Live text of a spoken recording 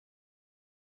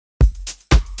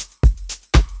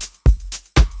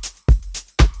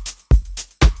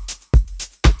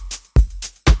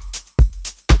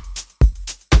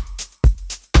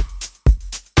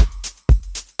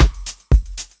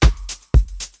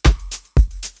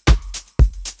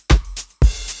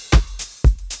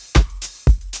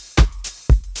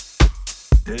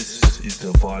This is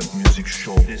the Vibe Music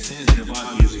Show. This is the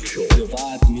Vibe Music Show. The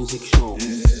Vibe Music Show.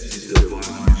 This is the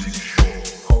Vibe Music Show.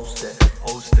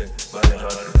 Hosted by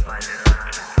Radu.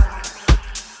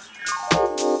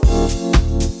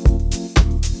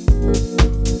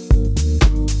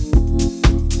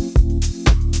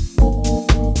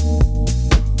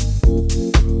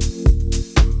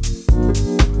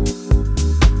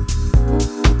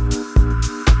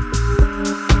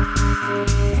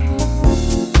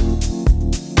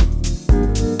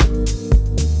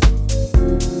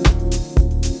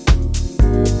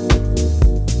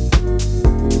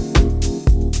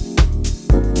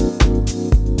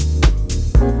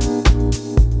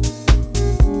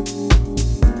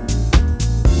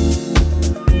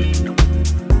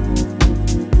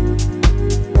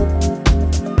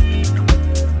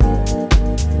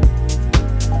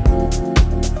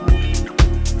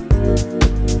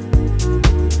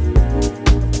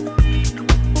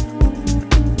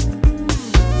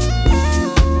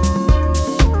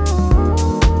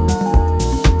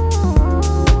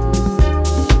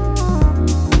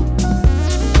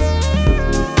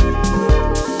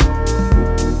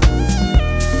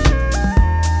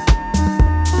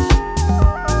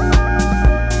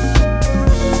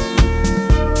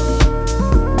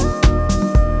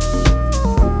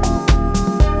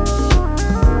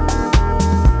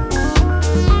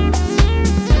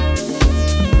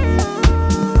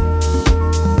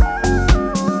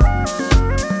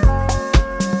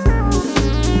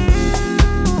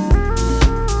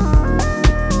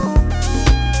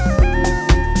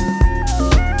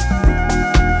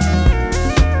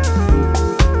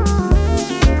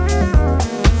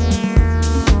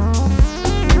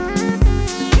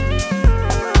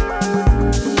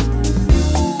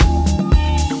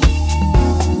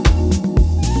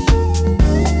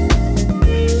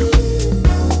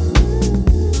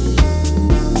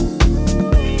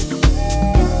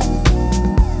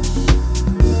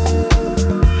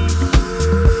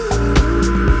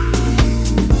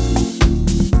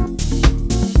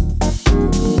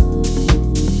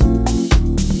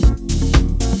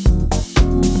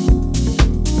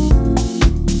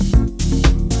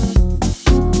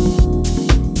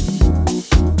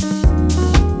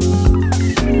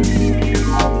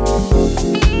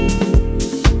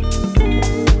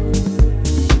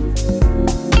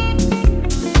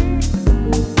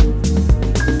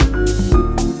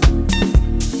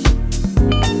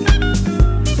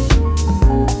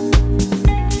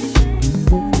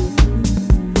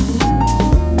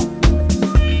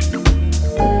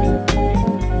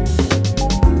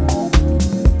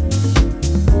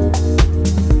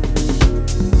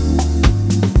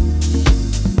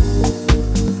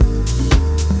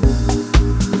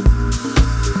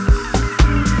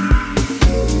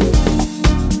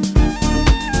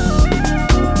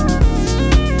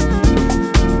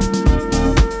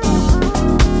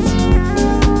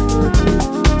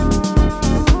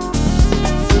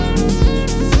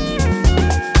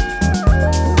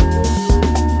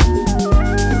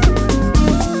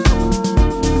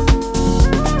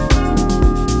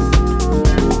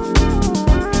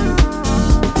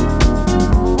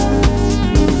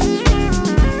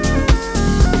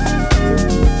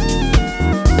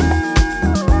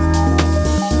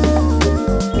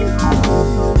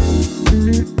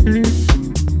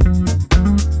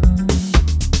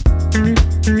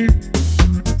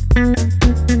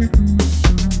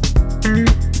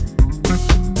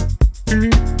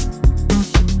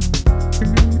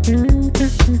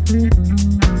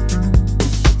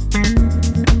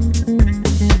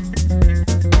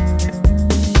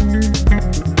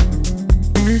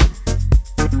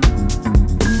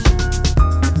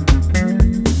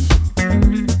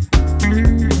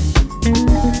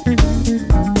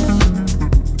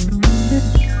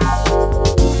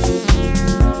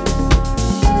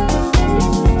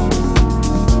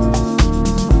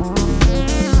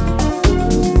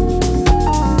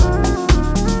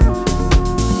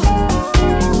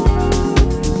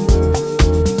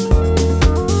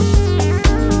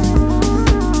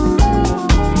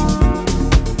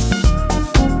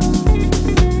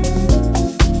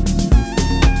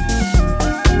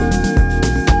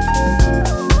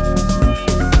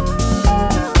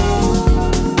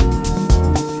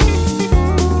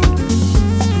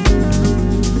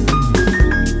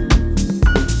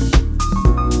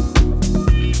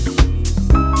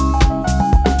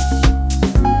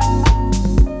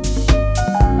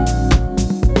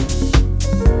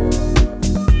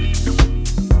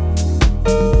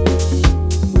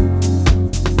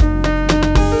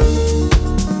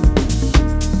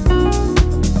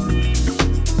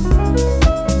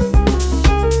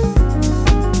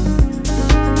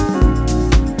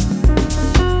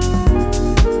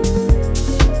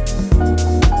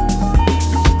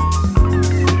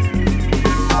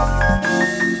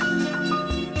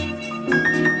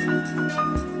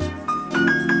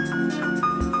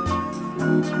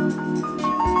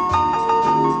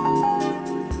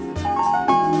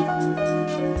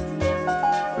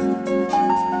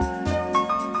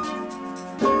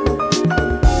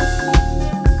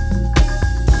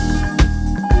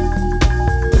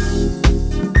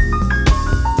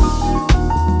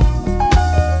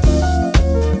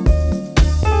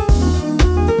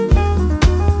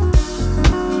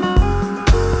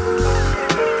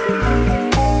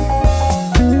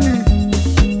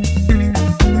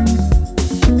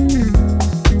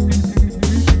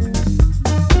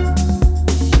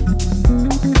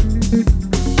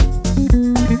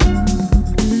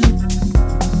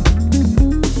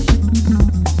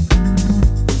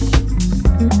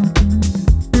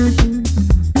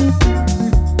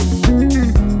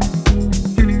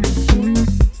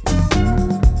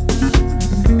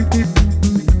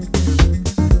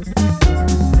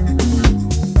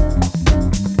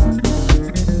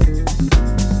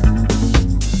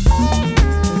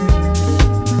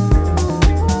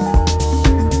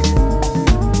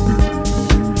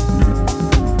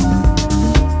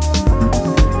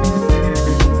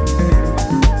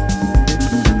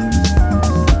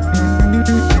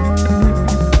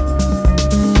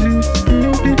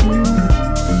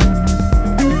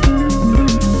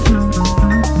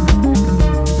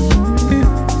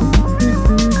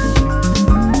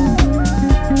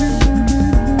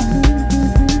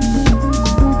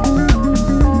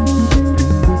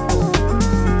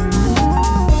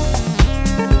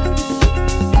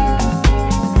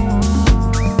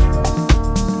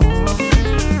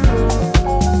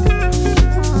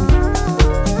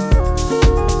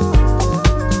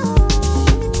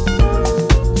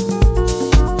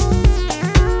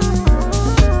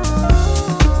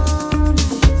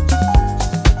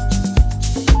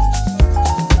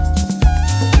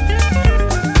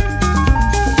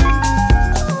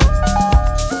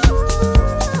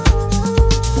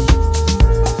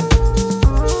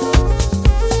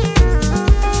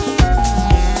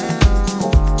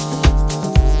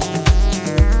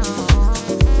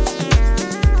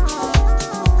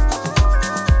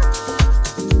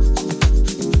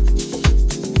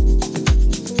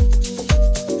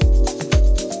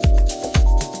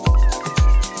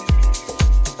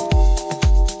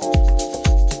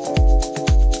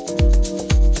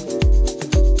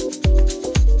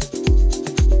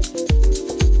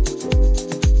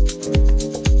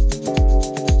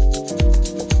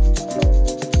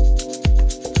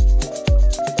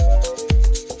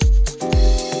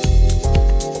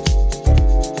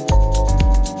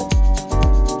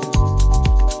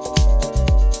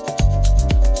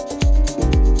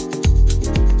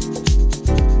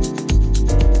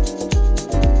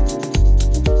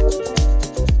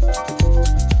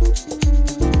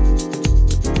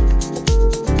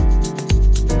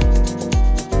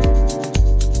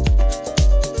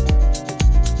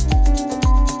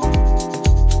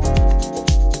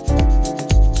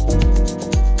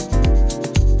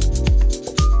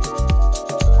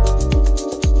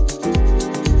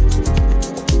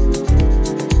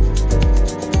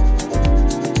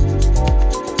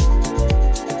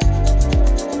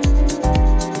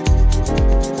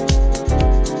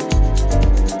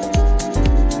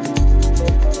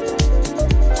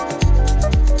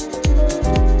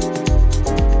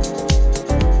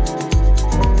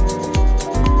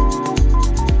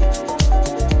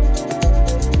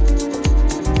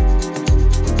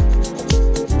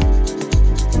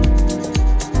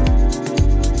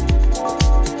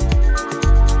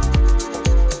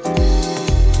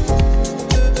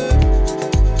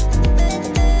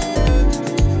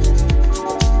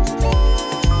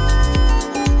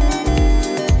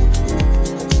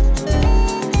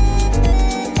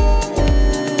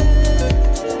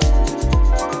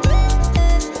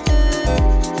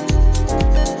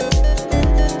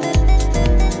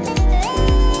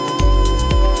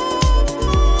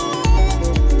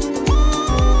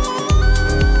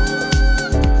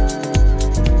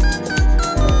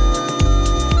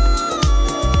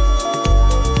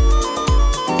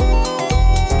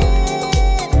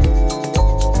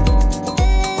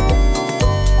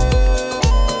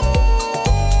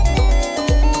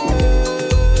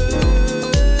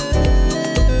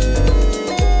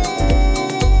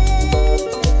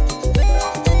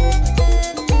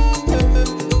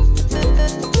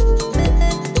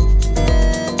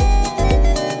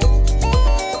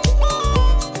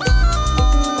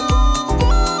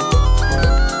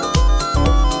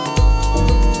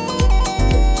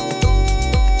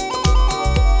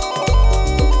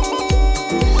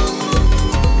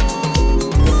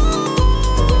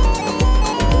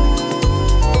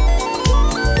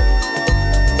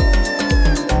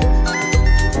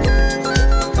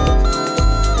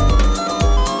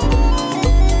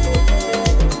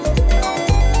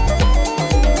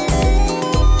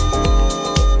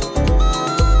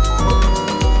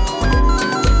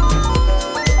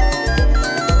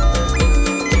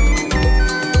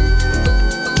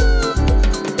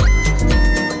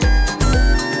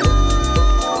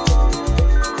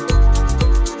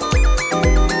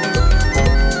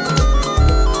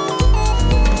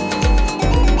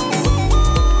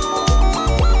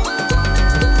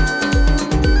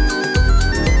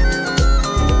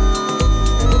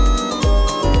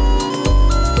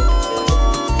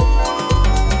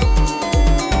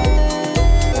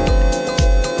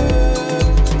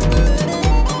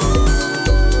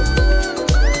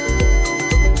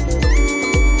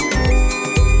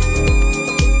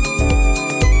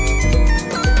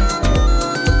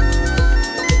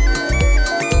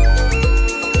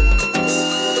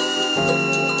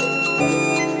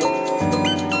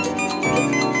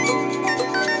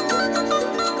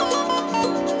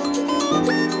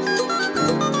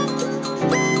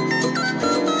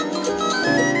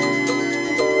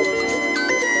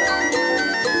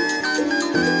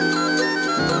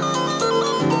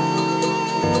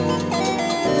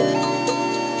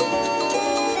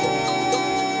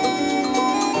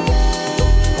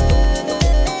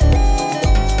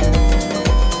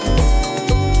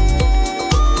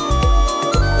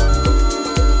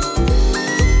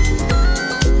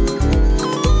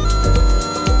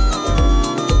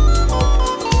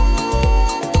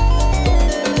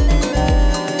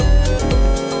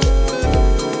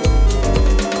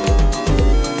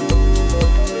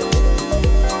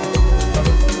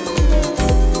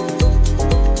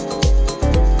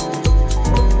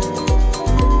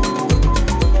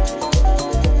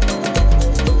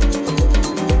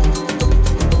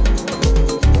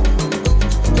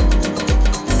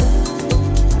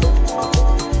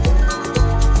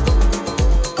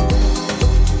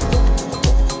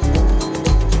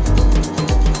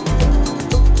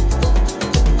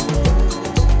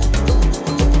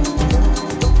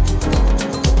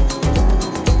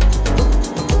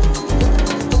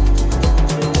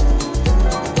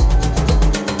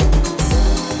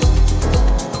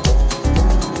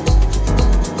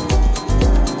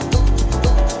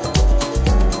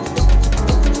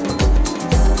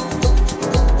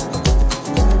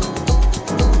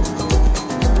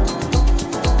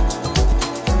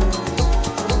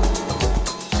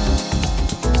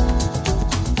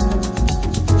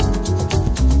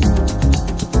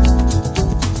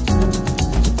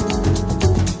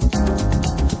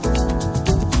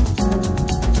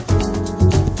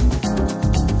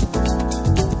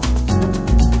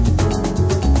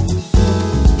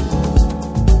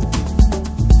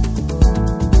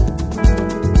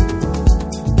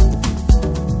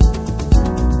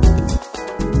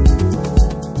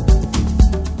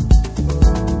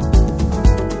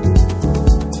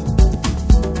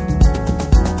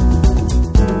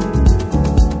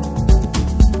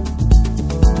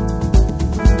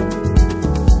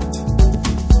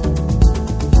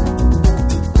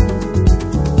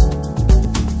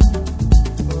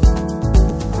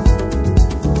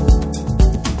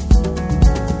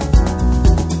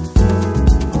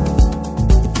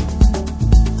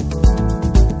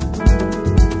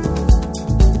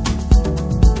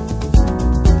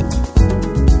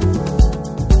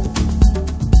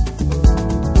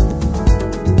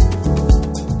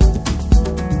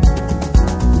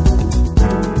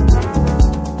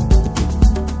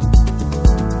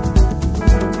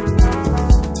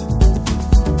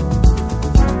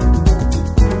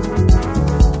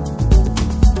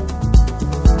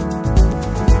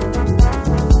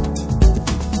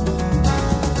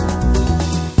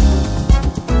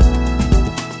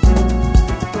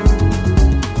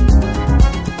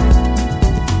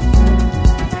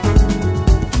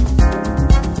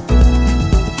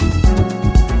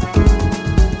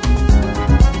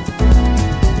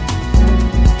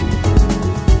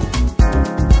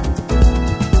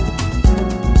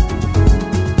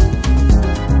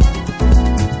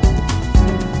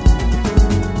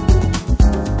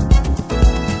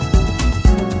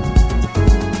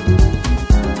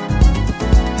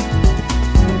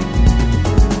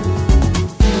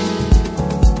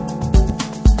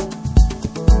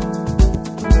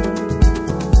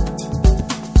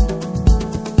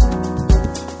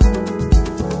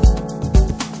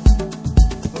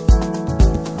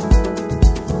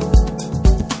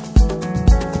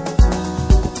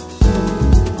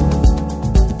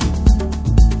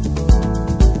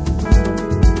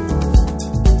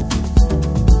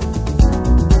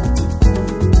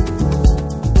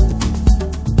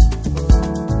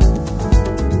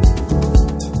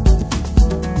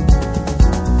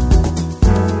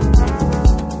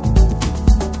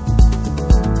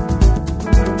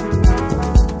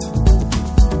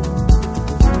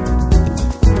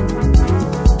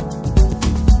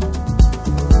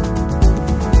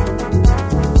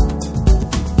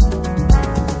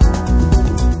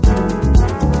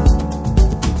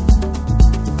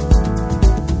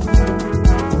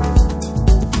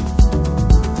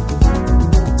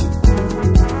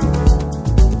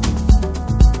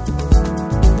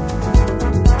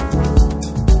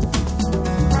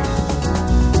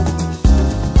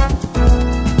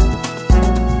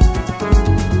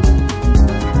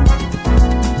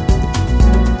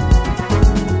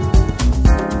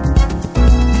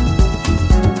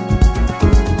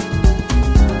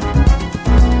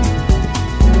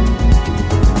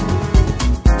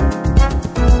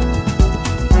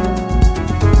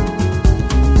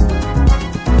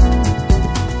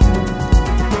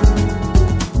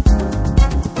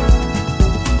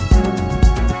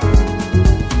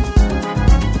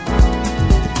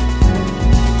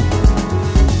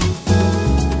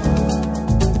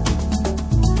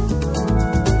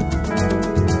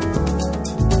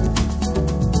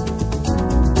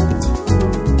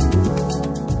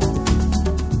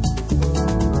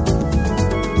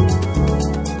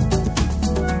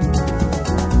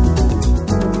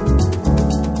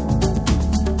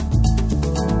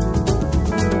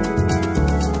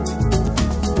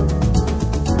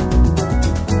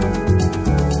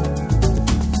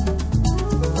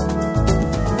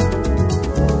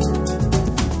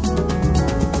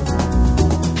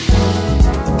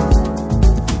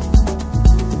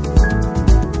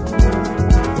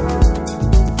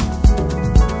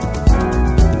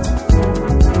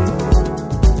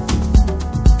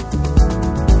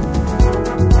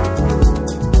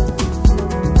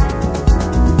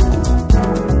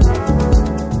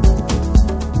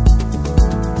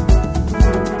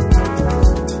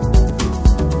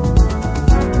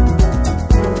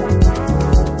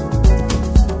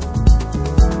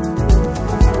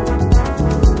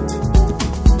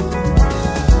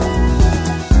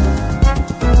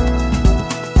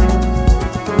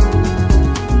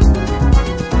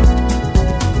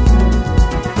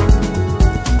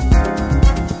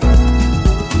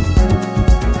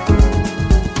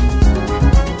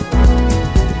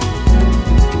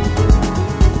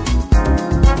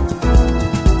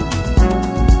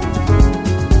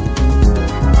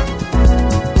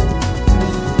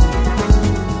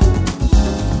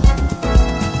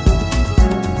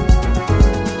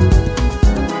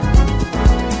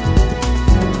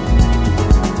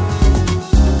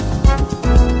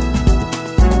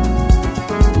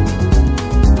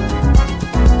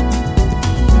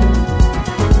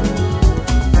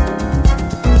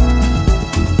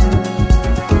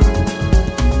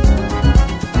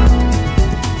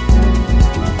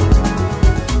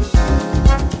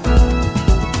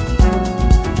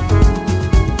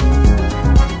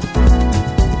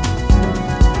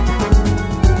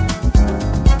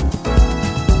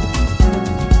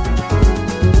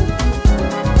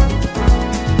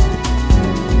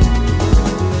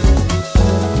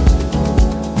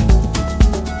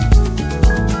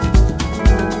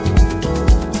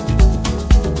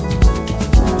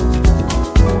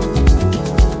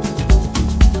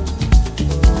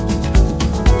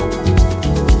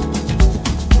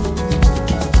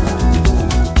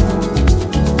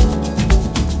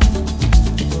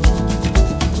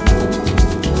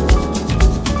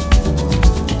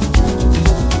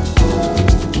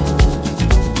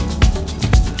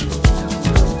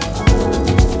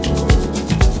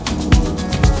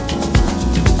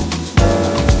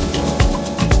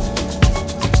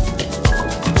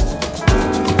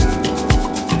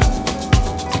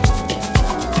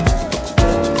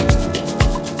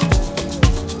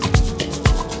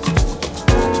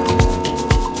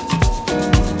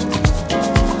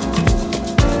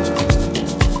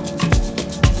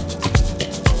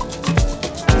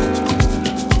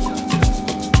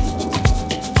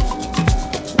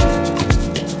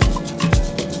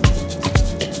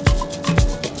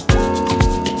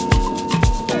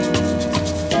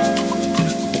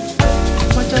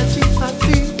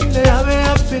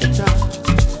 feta.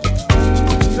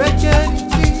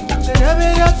 Ibekeriti le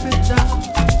rabera feta.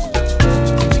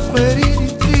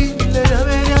 Ikweriti le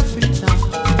rabera feta.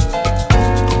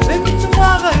 Bemi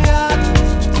mwaga ya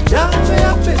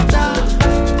rabera feta.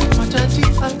 Machachi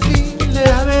anti le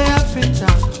rabera feta.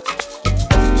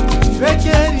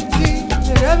 Ibekeriti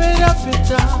le rabera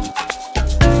feta.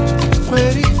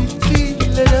 Ikweriti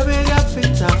le rabera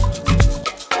feta.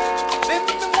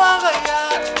 Bemi mwaga ya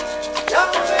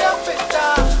rabera feta.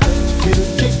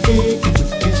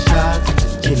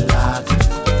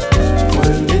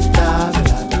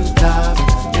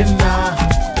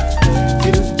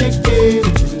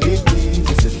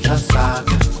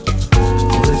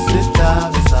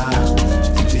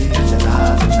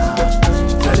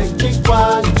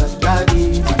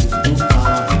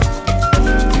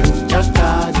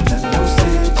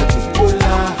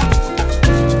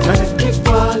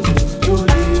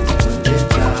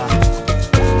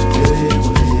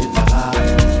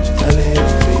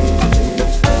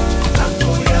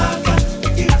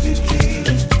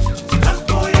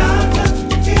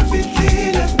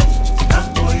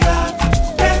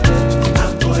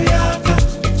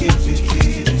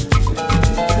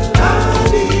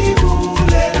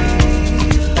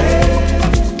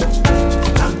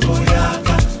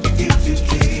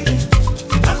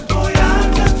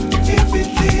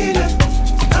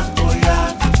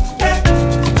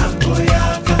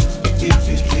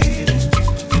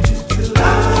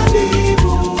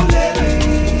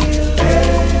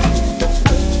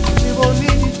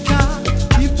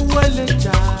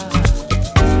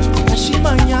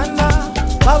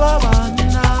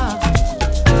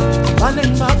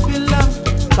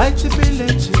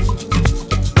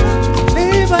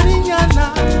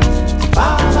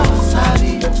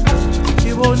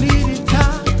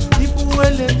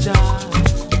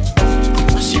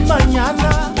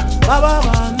 Baba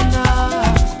bana,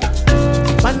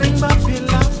 maning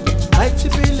mapila, baiti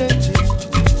bileti,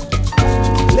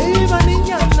 leva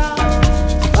niñana,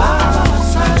 baba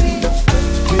sari,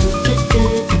 birutike,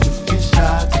 birutisha,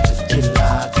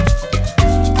 birutilak,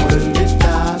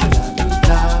 urlita,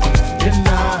 birutilita,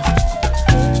 birutina,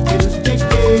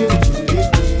 birutike,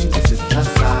 birutiki,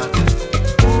 bisitasa,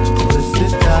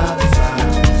 urisita, bisa,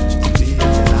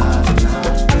 birutilana,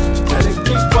 tarik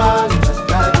tikwal,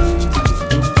 batari,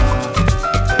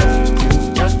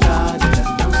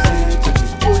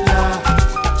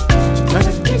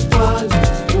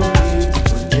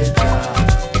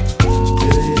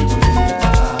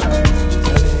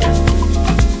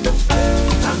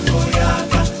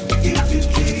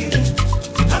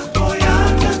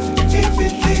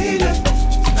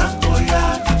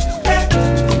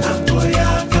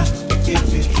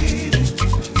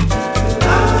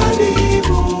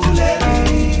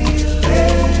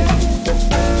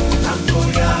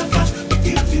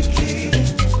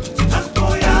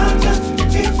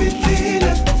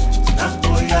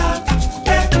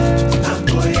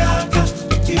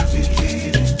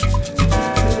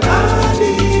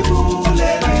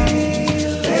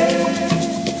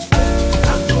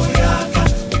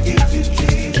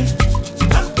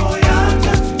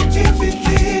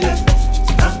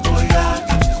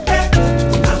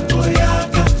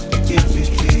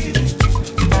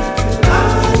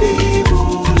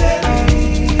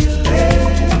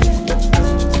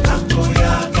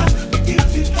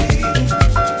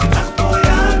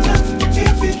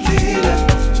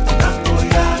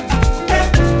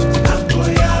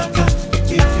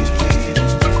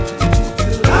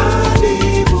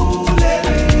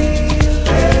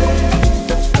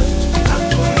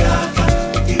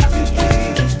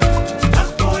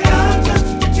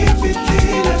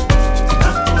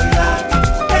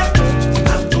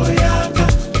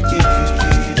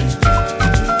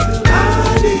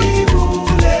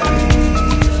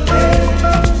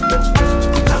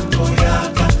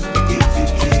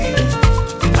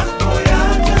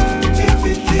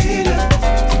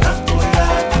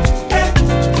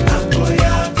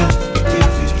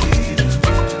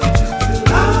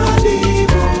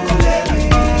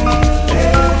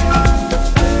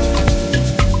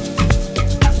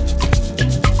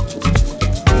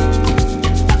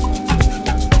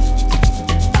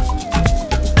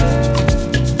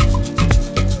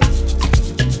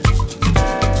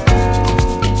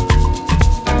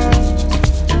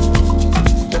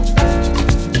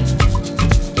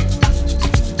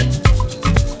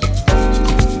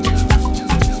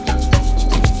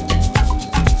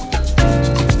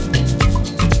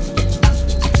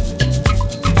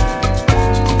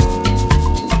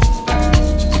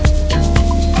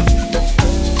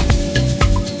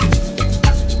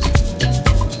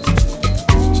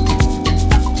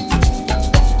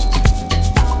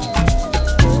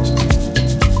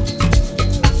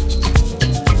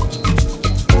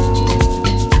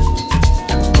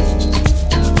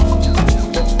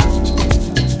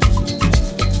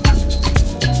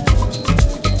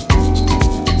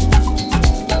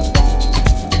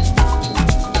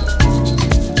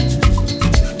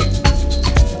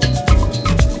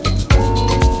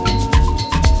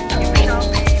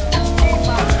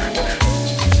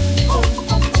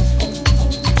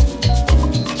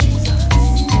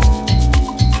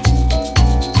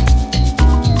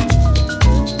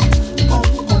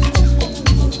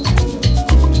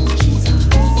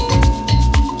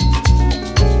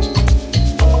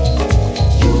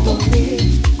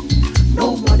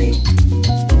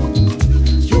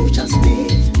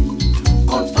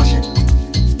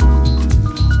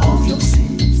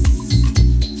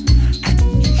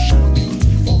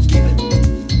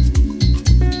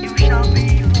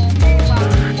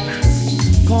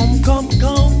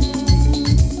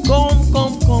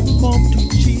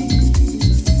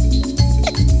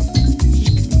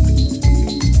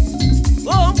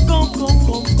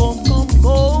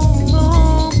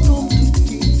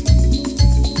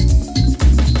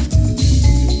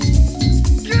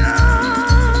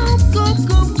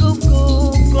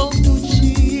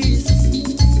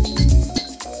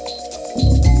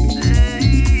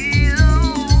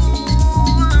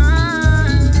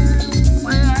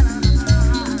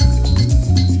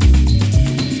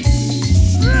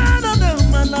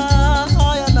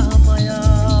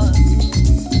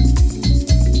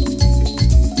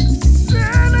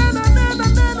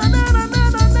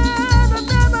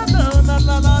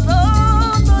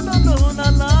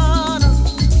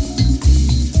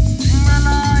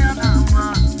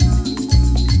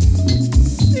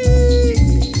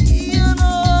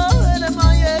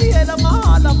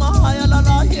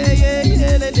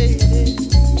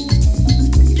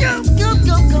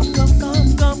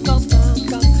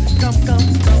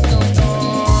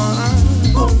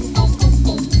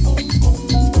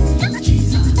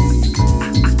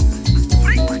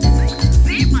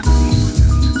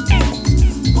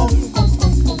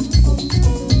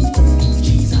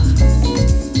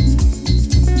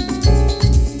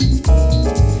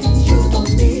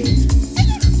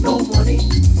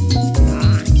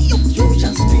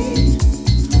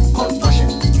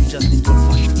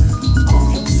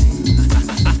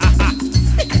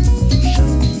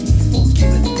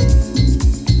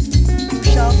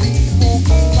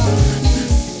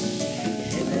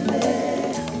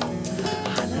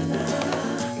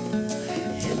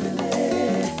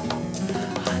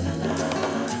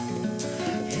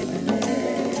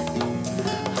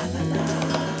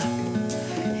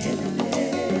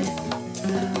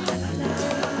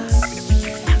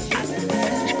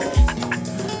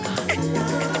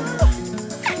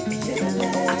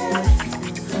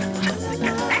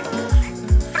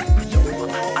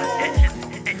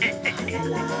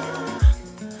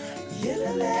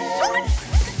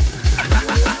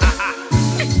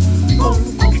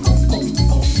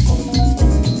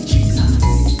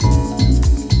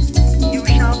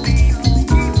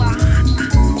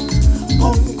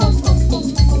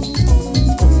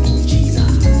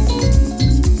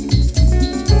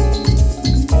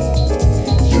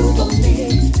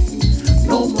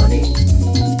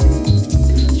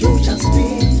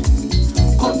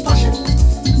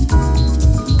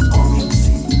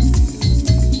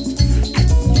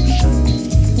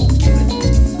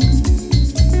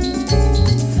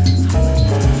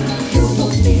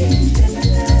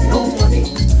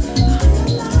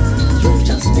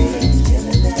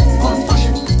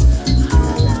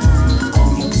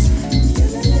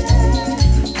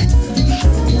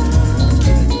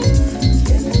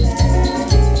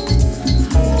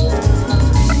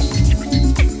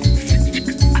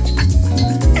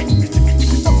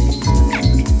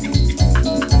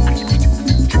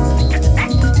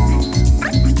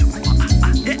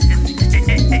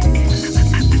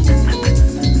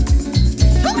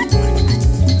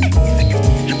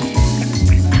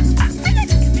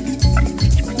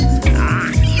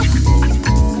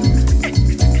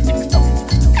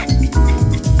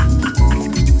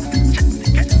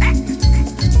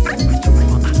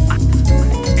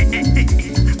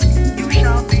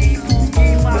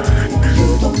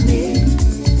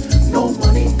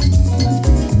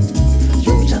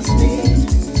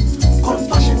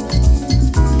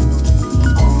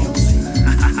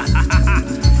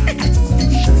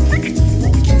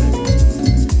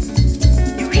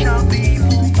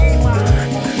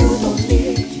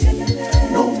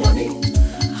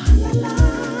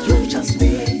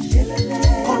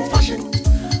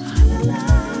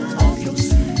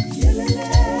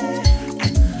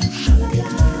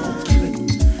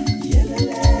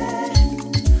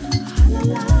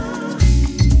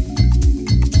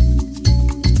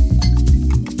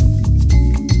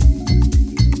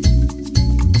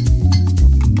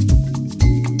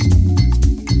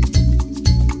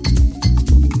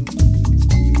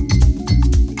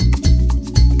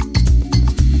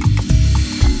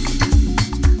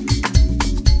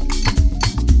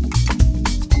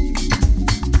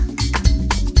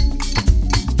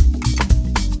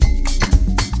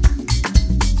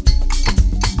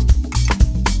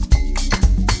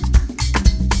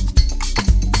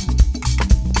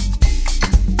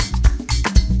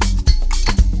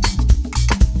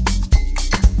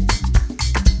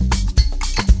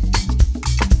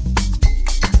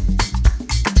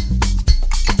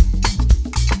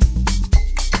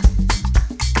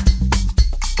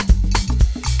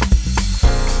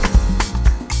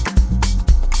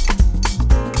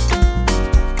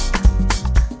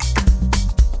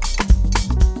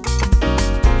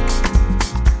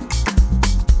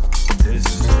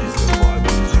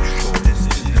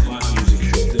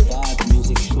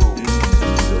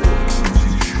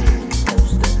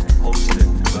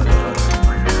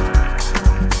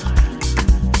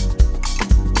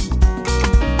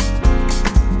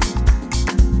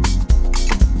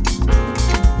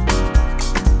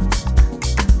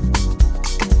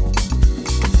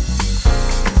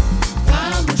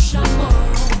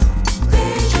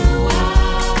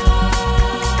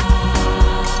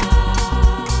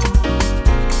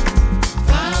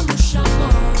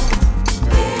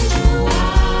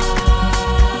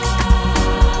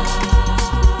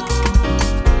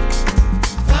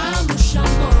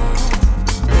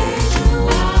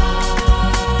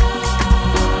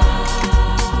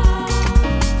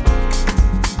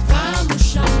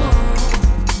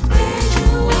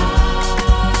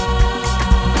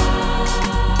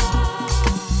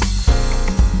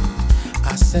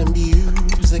 and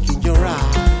music in your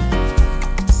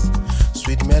eyes,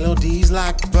 sweet melodies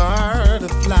like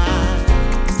butterflies.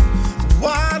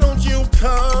 Why don't you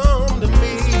come to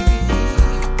me?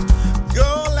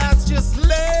 Girl, let's just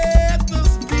let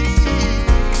this be.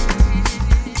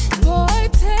 Boy,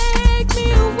 take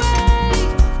me away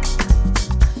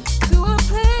to a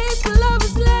place where love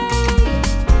is laid.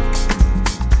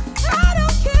 I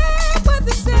don't care what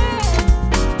they say.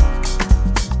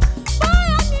 Boy,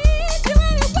 I need you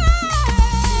anyway.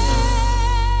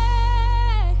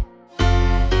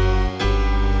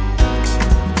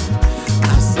 I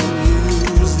see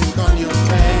music on your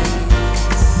face.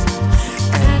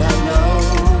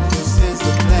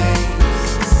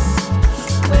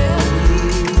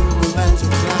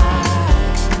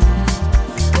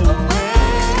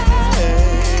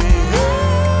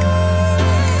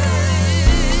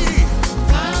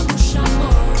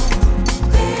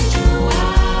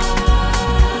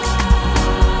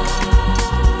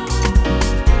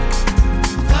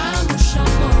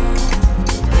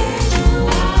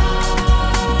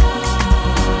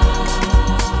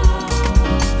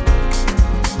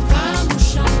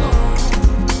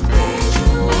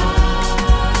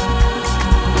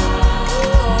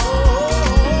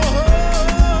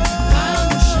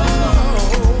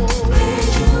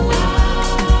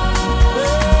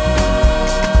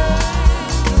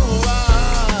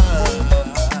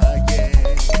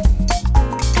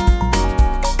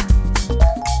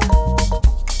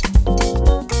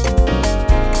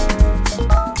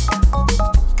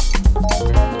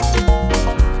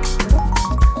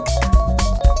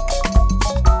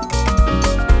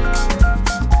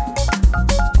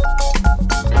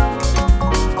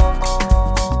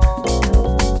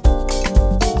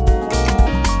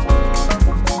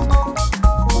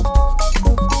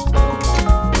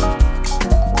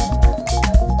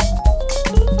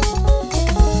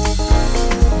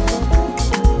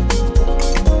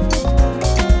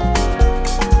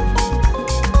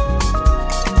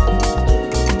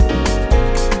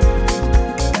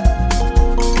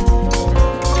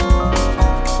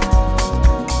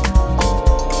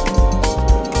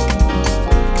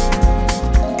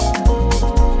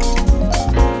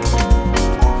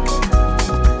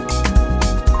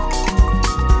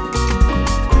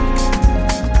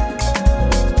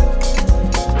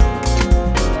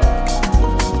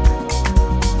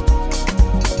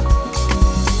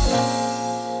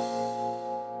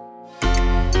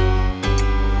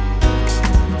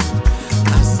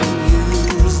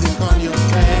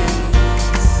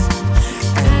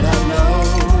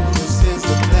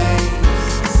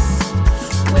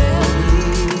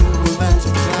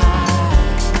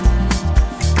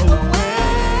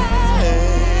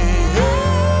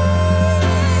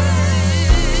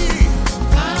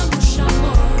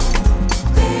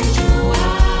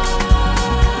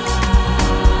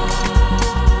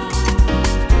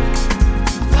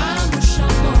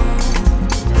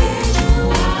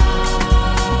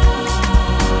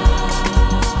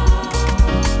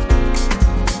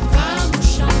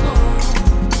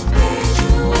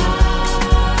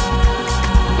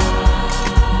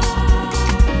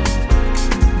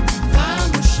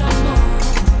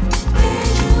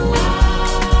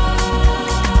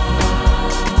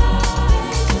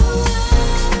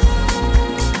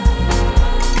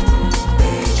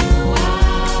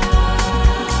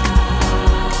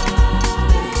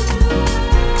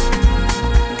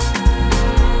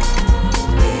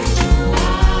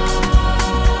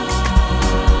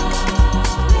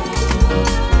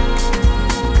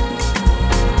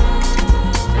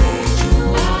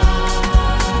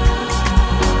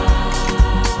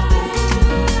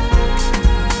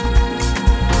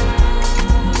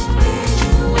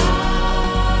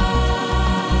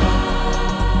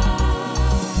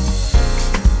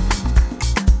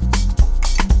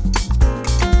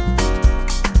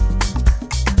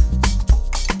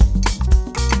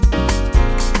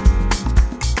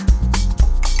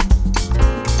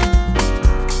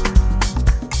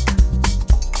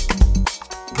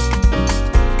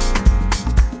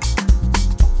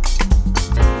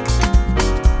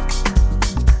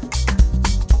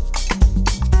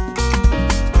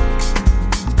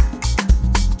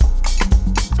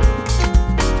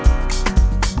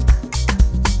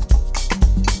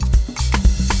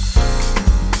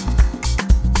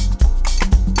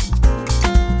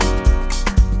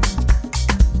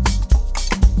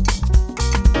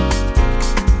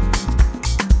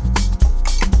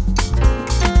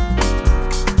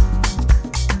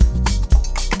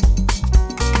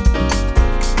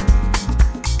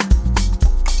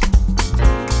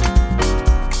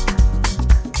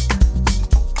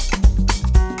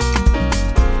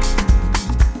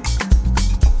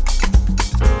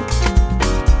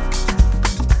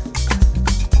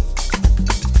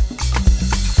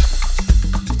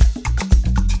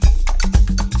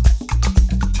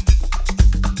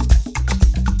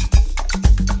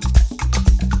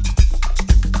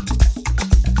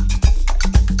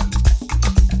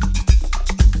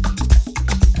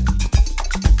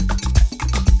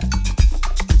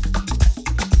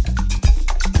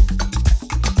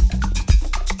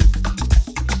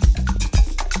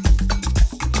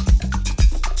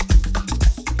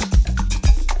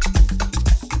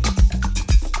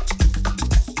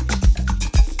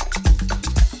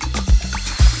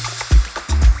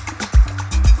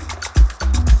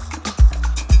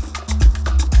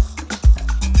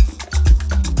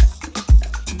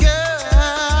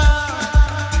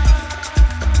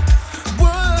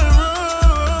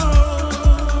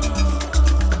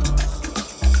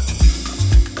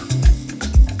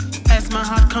 my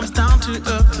heart comes down to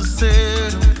earth to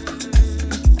settle.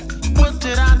 What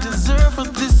did I deserve for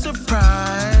this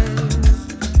surprise?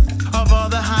 Of all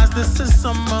the highs, this is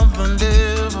some other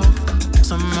level,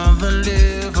 some other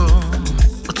level.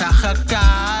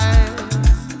 Guy,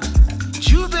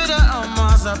 Jupiter or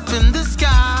Mars up in the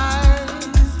sky,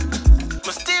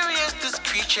 mysterious this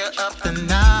creature of the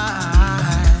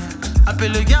night.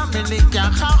 Appelle Yamini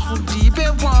Yahahu deep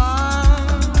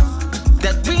one,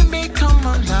 that we may come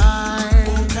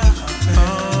alive.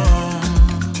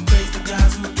 Praise the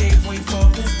gods who gave way for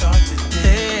the start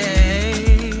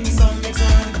today. Some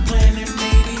exotic planet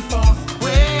made it far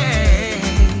away.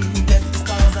 Let the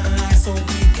stars align so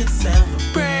we could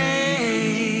celebrate.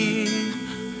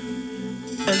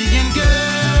 Alien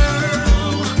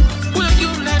girl, will you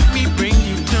let me bring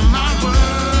you to my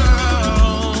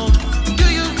world? Do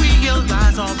you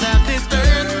realize all that this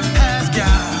earth has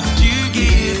got to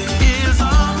give is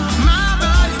all my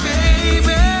body,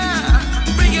 baby?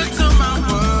 Bring you to my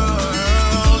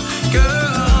world,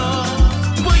 girl.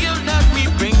 Will you let me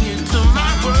bring you to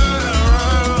my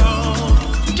world?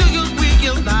 Do you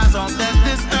realize all that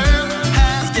this earth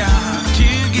has got to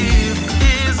give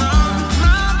is all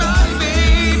my body,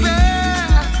 baby?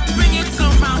 Bring you to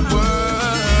my world.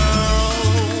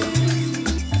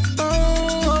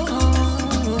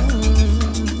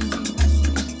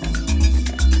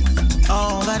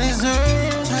 All that is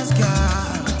earth has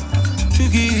got to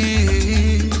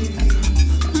give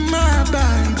my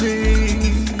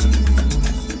body.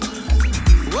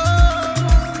 Whoa,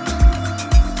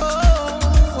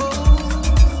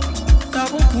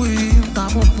 double point,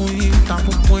 double point,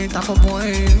 double point, double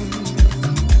point,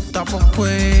 double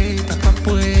point, double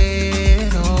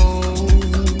point. Oh,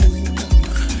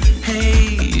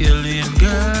 hey, alien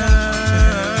girl.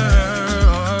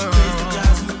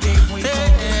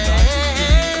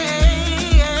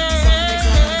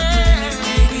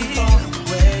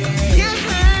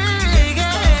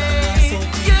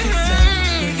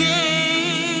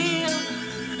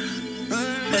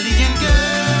 Alien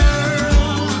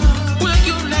girl, will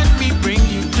you let me bring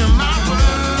you to my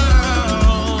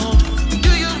world?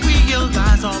 Do you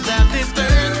realize all that this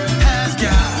earth has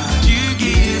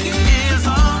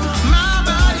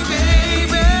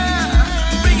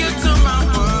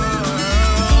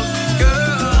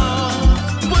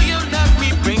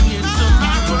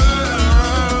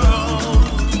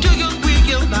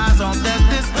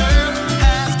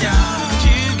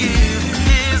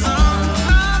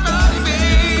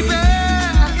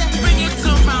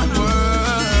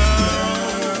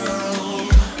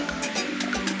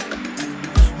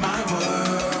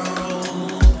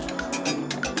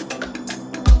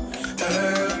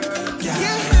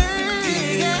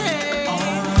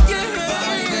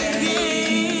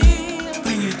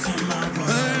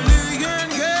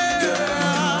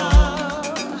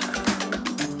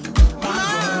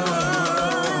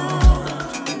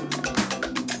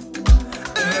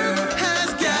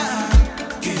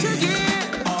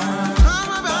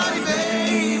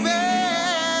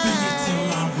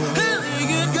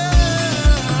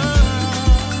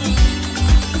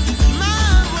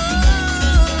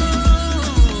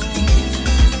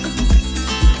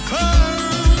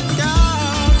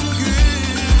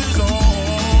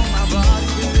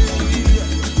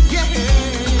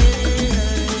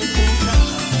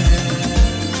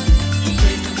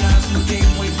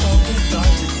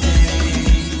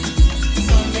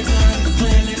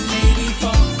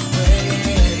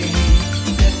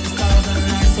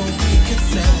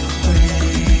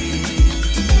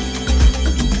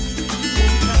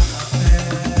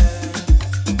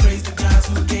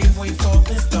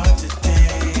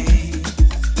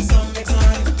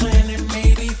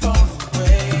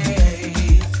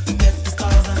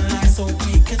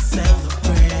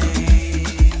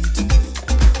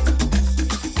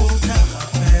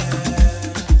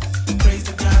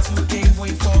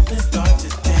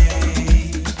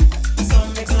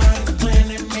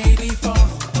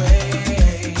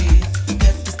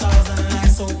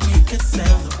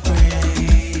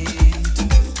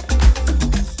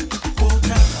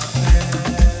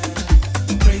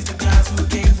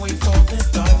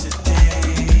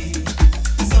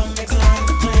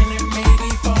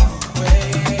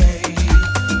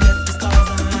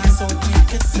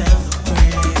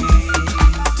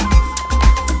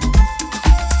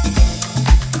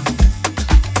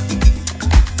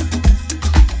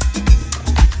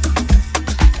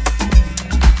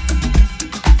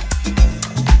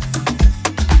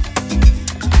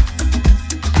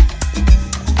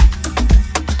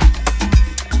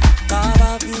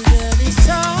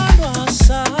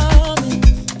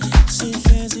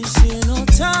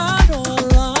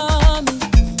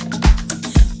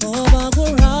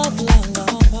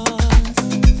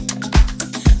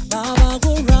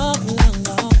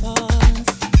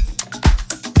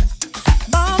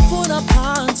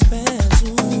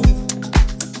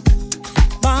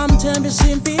September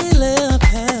simpile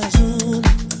phezulu.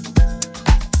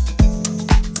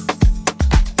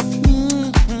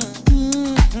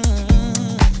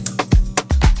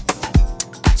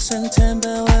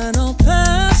 September wena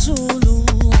phezulu.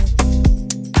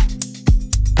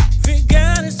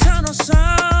 Forget it's time to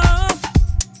sound.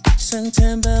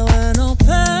 September wena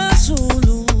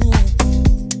phezulu.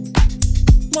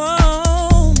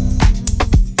 Whoa.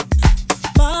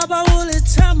 Baba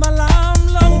ulithemba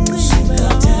lami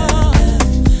lokugqibela.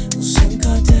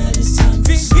 Forget it's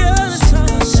time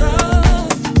to sound.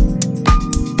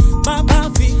 Baba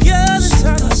forget it's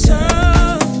time to sound.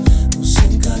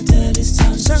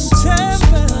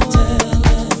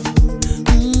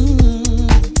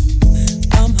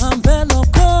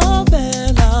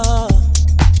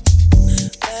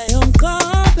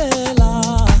 Bela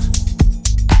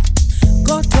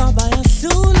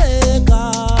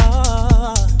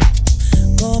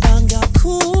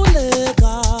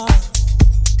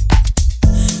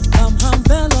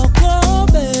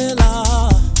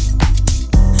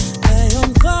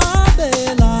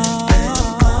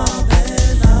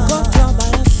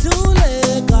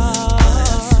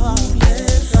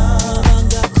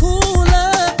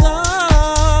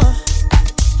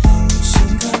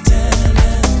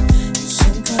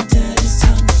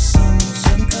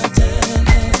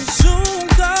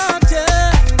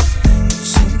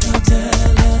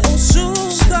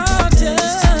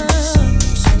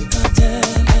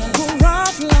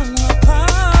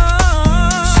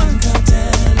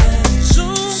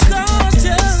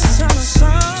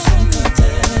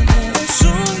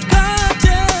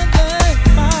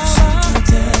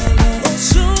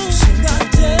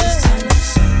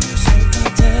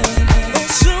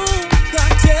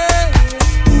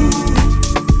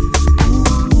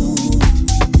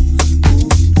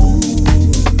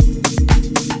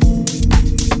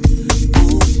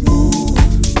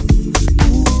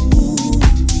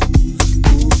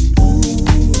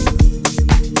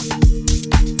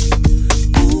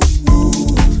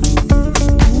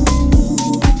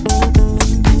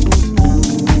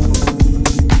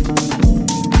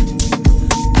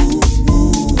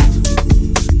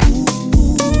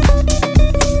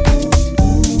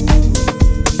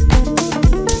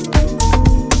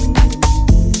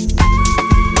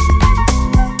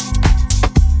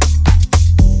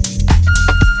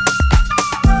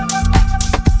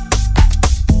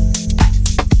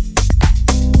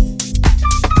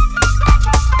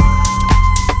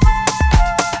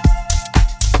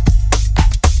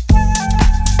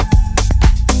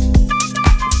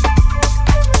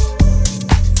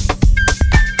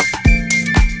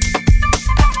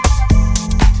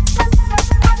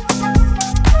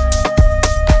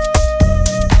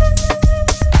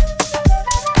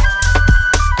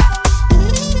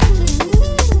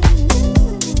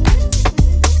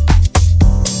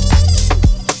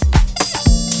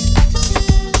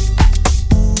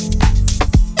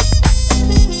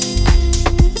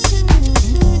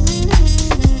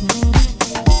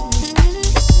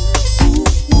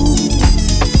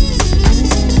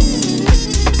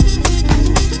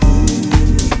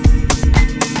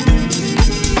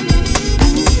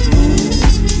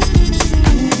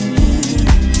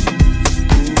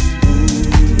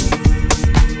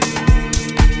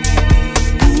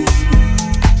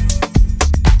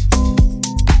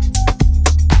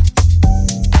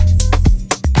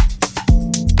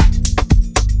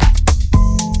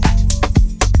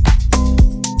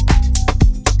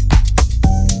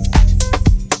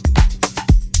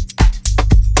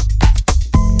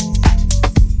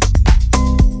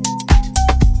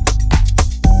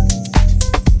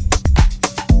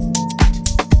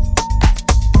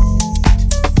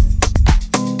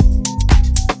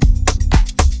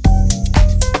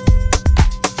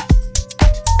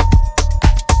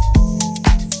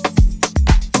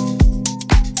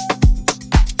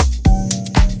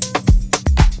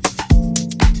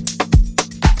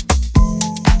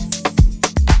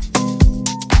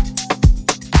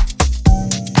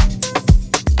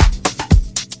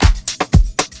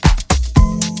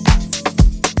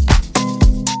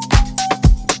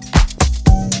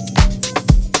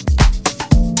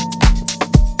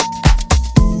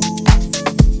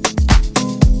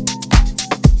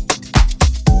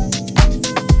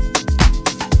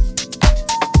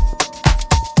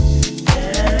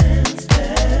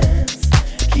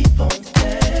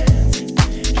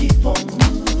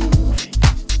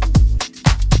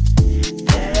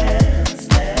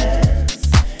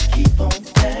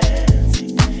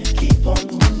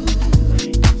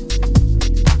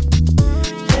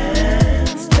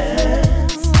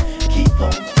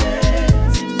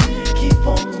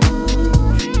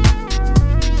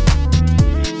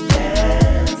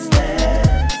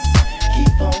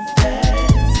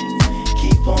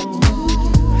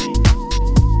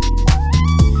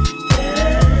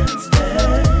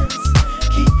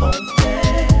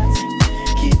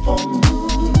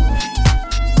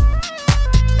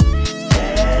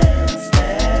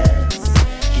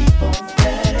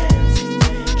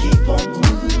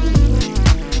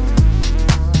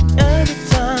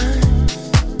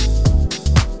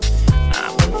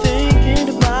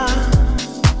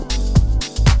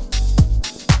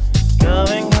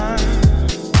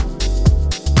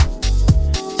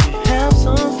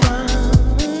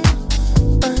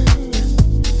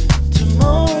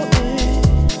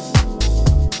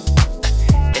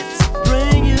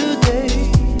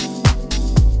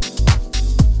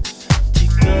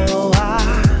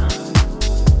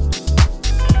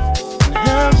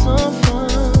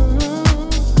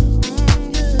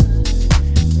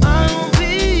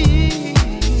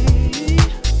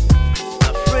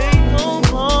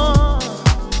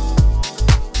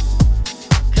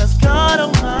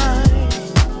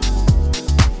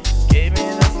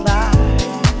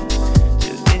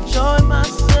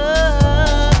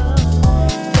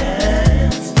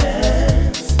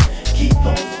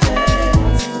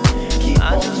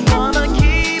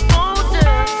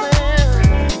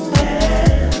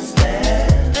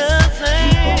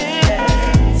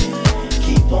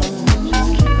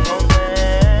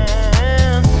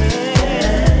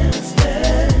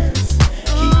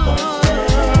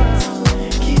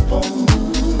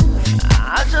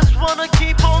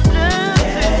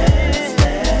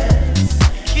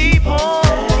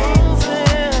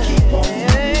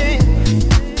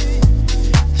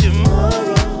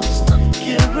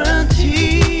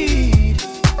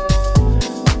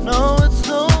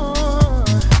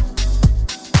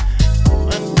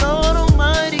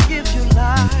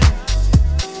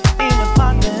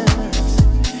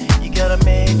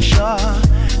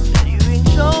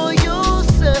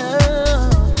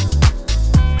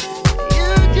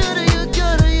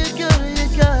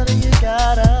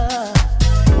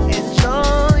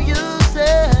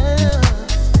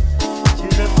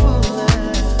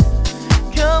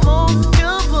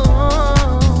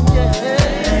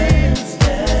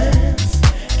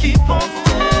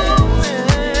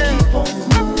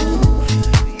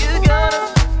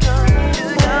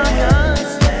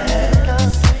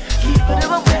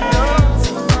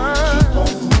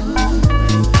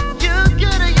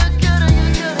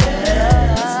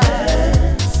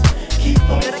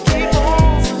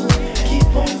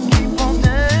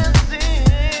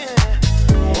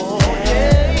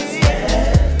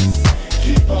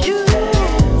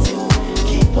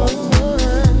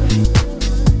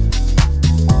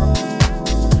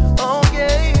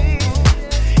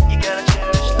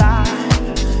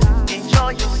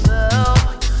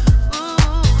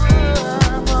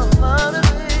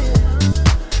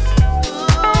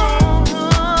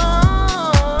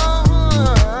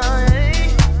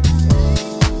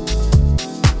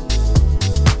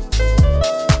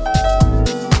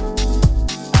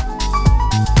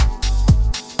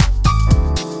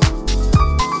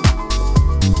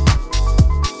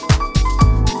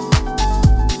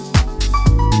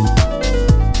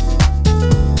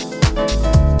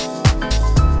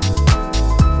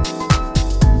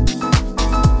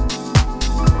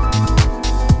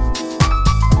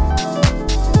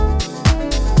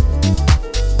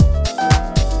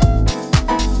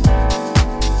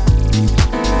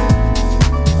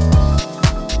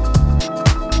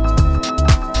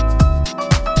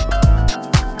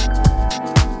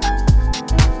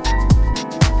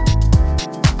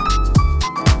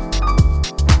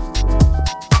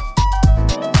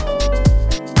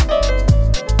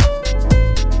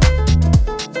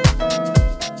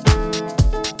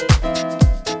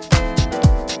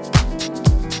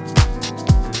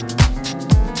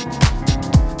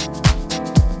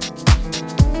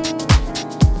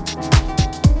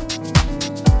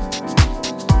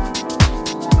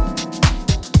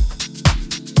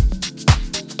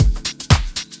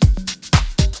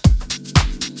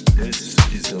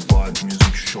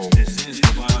Show. This is the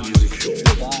Vibe Music Show. The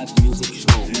Vibe Music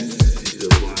Show. This is the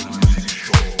Vibe Music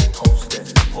Show.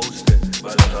 Hosted by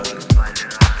the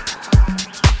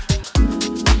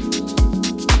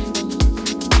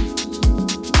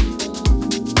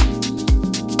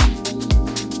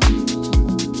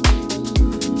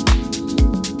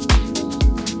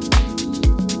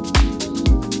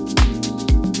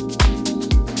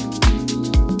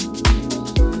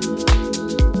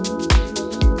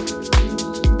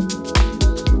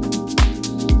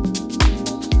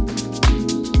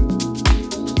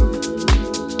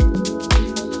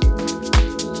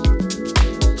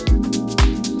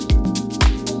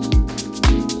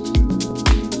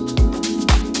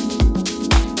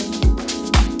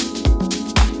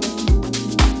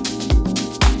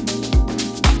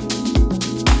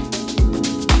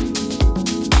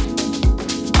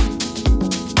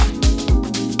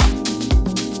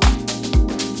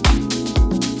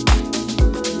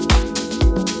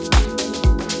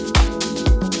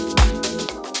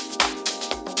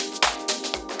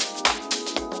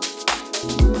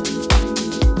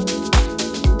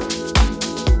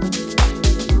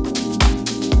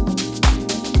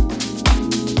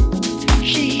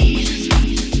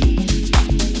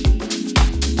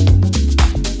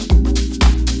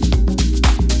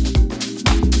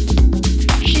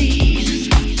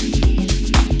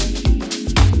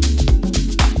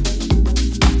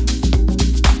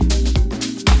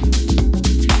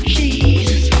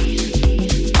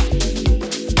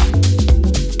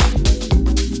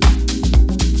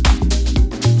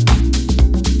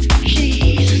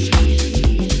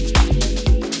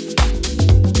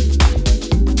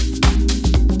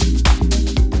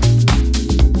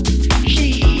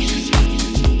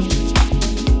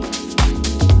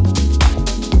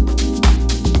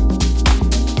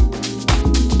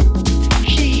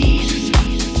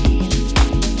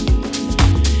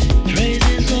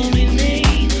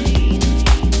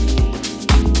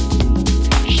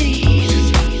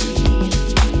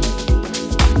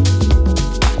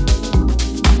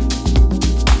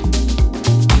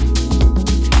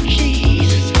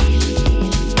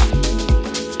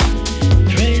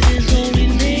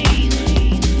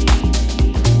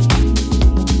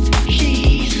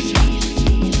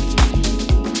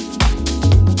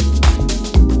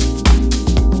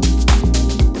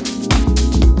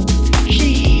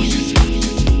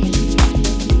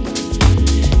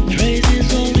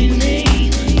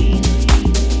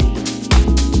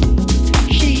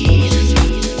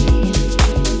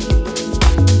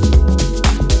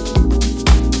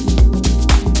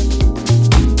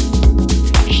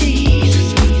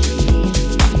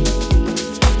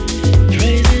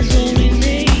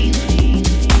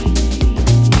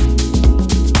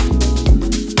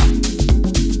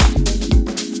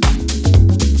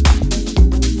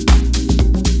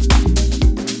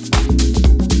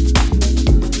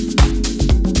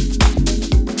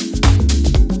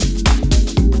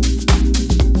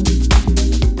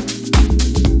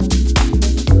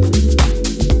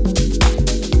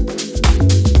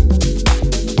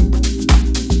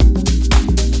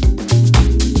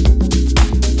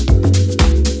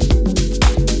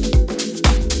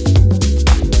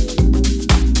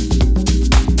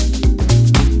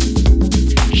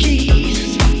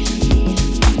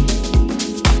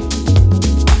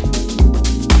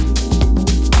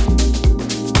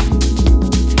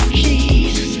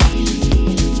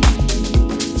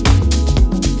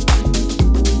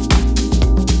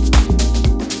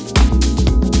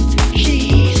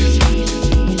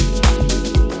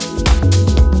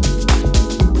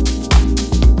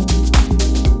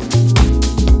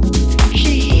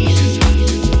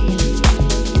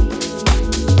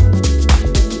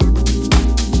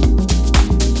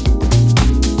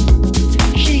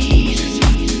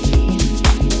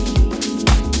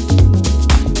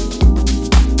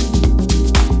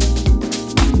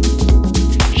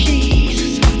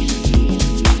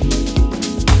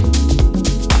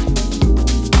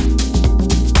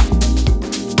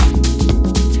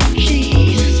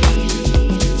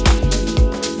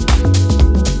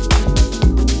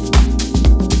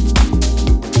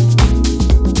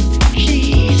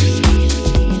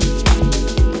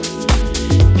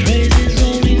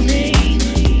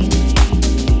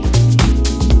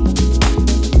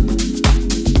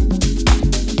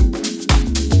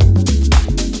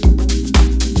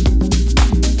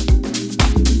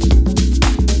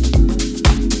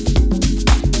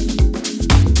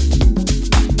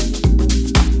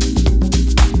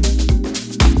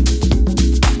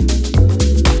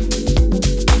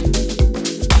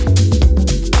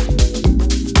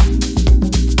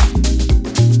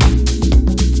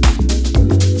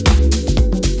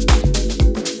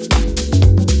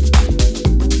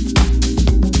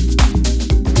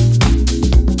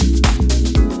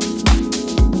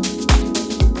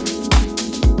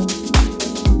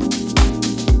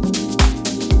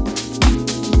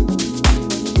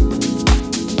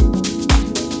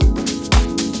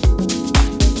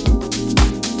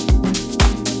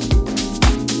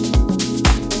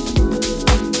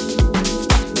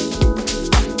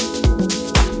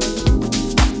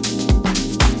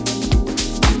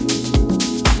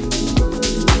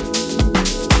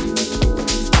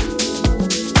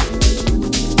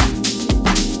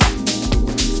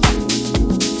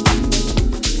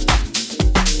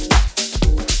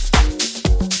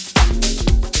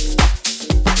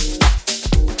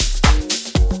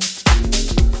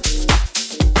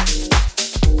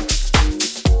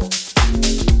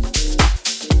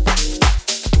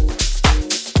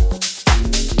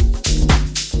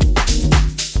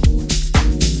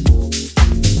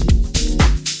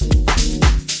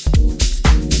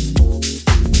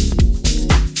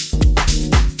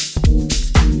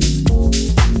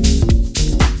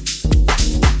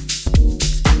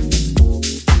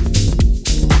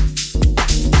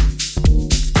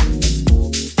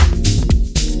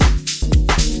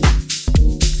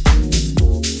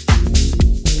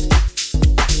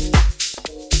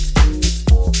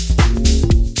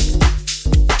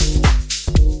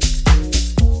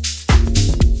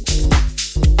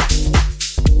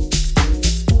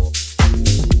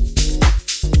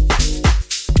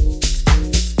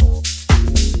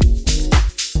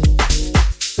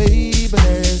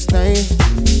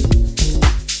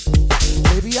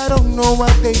know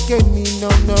what they gave me, no,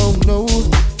 no, no.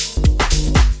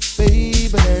 Baby,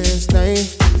 last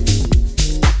night.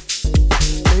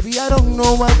 Baby, I don't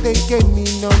know what they gave me,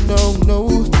 no, no, no.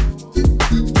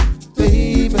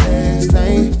 Baby, last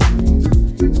night.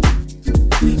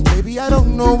 Baby, I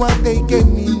don't know what they gave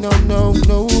me, no, no,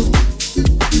 no.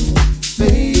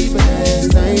 Baby,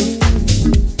 last night.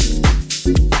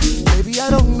 Baby, I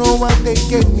don't know what they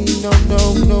gave me, no,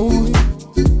 no, no.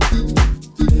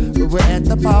 We're at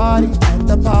the party,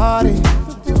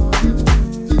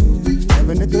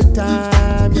 having a good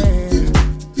time, yeah.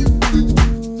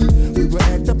 We were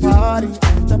at the party,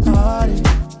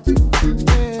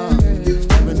 yeah.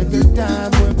 Having a good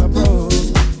time with my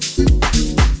bros.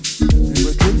 We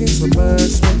were drinking some bird,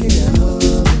 smoking and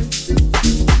hugging.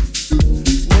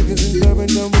 Niggas in Durban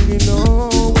don't really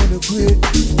know when to quit.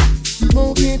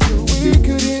 Smoking till we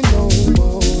couldn't no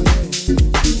more, yeah.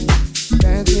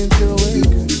 Dancing till we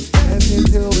couldn't.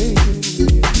 Until we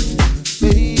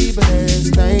baby, last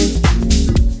night.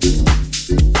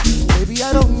 Baby, I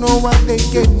don't know what they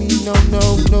gave me, no,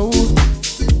 no, no.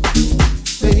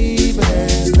 Baby,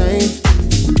 last night.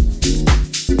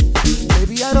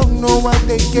 Baby, I don't know what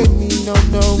they gave me, no,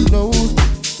 no, no.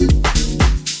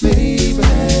 Baby,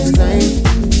 last night.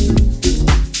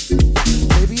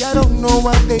 Baby, I don't know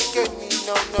what they gave me,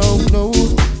 no, no, no.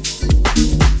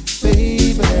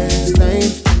 Baby, last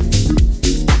night.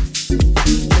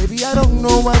 I don't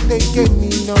know what they gave me,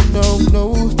 no, no,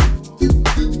 no.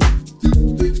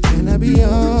 Can I be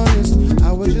honest?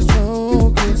 I was just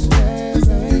focused.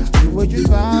 We were just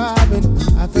vibing.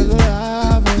 I feel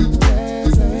alive.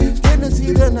 Can I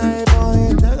see the night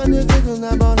boy?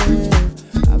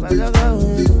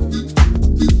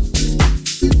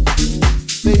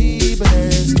 Baby,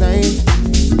 last night.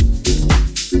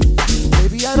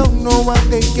 Baby, I don't know what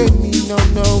they gave me, no,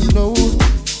 no, no.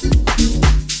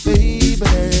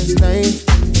 Last night.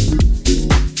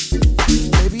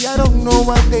 Baby, I don't know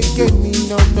what they gave me,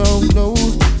 no, no, no.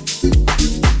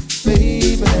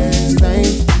 Baby, last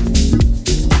night.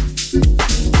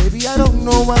 Baby, I don't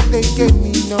know what they gave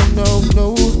me, no, no,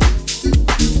 no.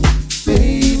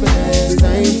 Baby, last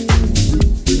night.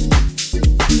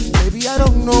 Baby, I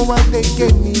don't know what they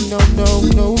gave me, no, no,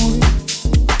 no.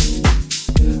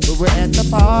 But we're at the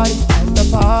party,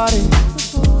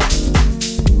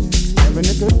 having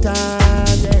a good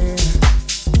time, yeah.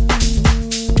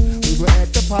 We were at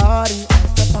the party,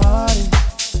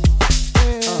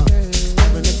 yeah.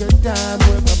 Having a good time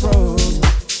with my bros.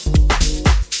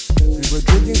 We were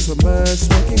drinking some bird,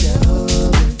 smoking and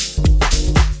hugging.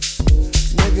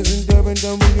 Niggas in Durban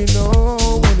don't really know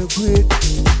when to quit.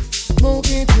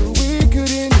 Smoking till we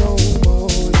couldn't no more,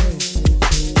 yeah.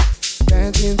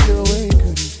 Dancing till we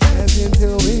couldn't, yeah.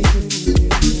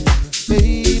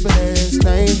 Baby, last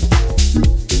night.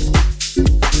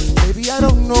 Baby, I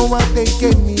don't know what they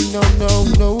gave me, no, no,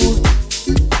 no.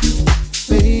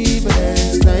 Baby,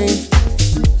 last night.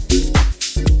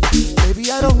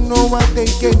 Baby, I don't know what they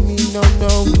gave me, no,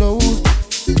 no, no.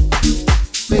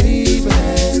 Baby,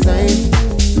 last night.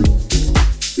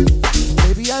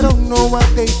 Baby, I don't know what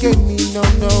they gave me, no,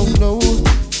 no, no.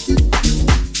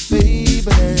 Baby,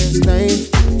 last night.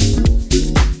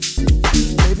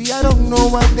 Baby, I don't know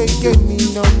what they gave me,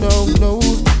 no, no, no.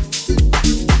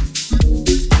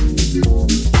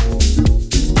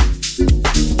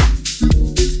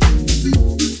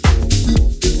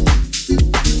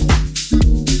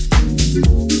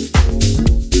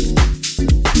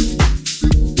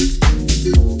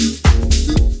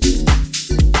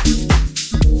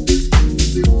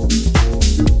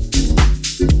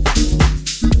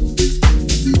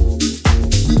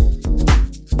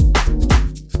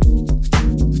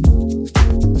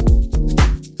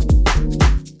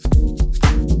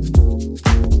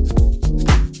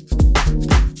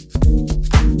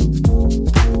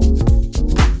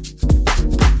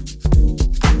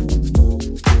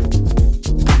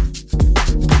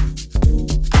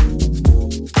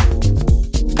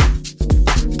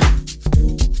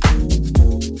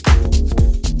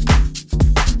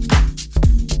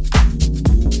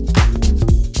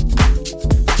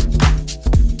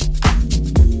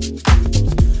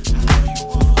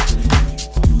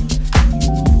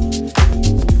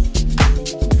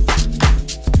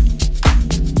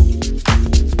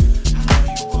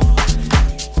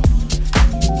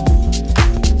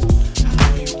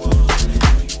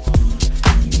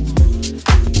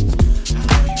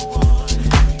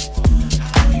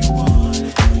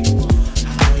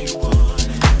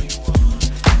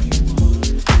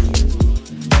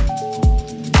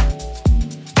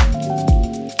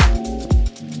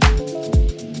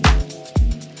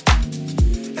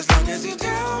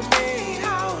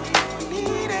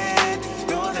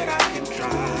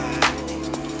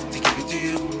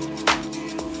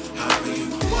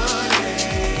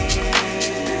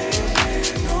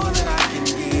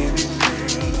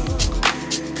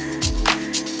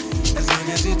 long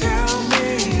as you tell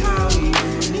me how you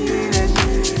need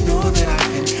it, know that I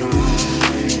can try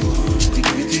to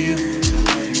give it to you.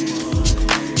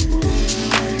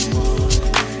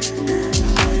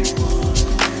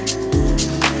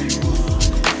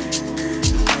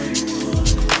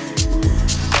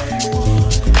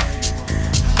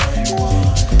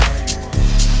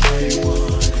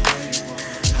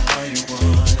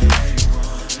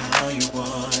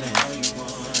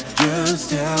 Just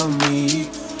tell me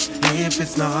if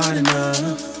it's not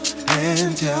enough,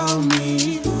 and tell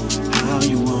me how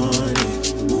you want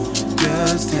it.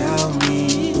 Just tell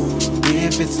me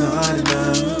if it's not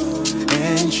enough,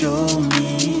 and show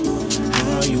me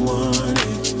how you want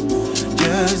it.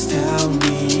 Just tell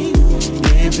me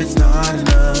if it's not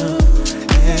enough,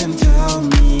 and tell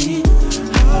me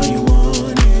how you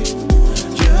want it.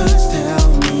 Just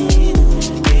tell me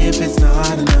if it's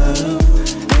not enough,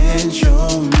 and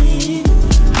show me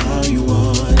how you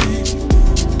want it.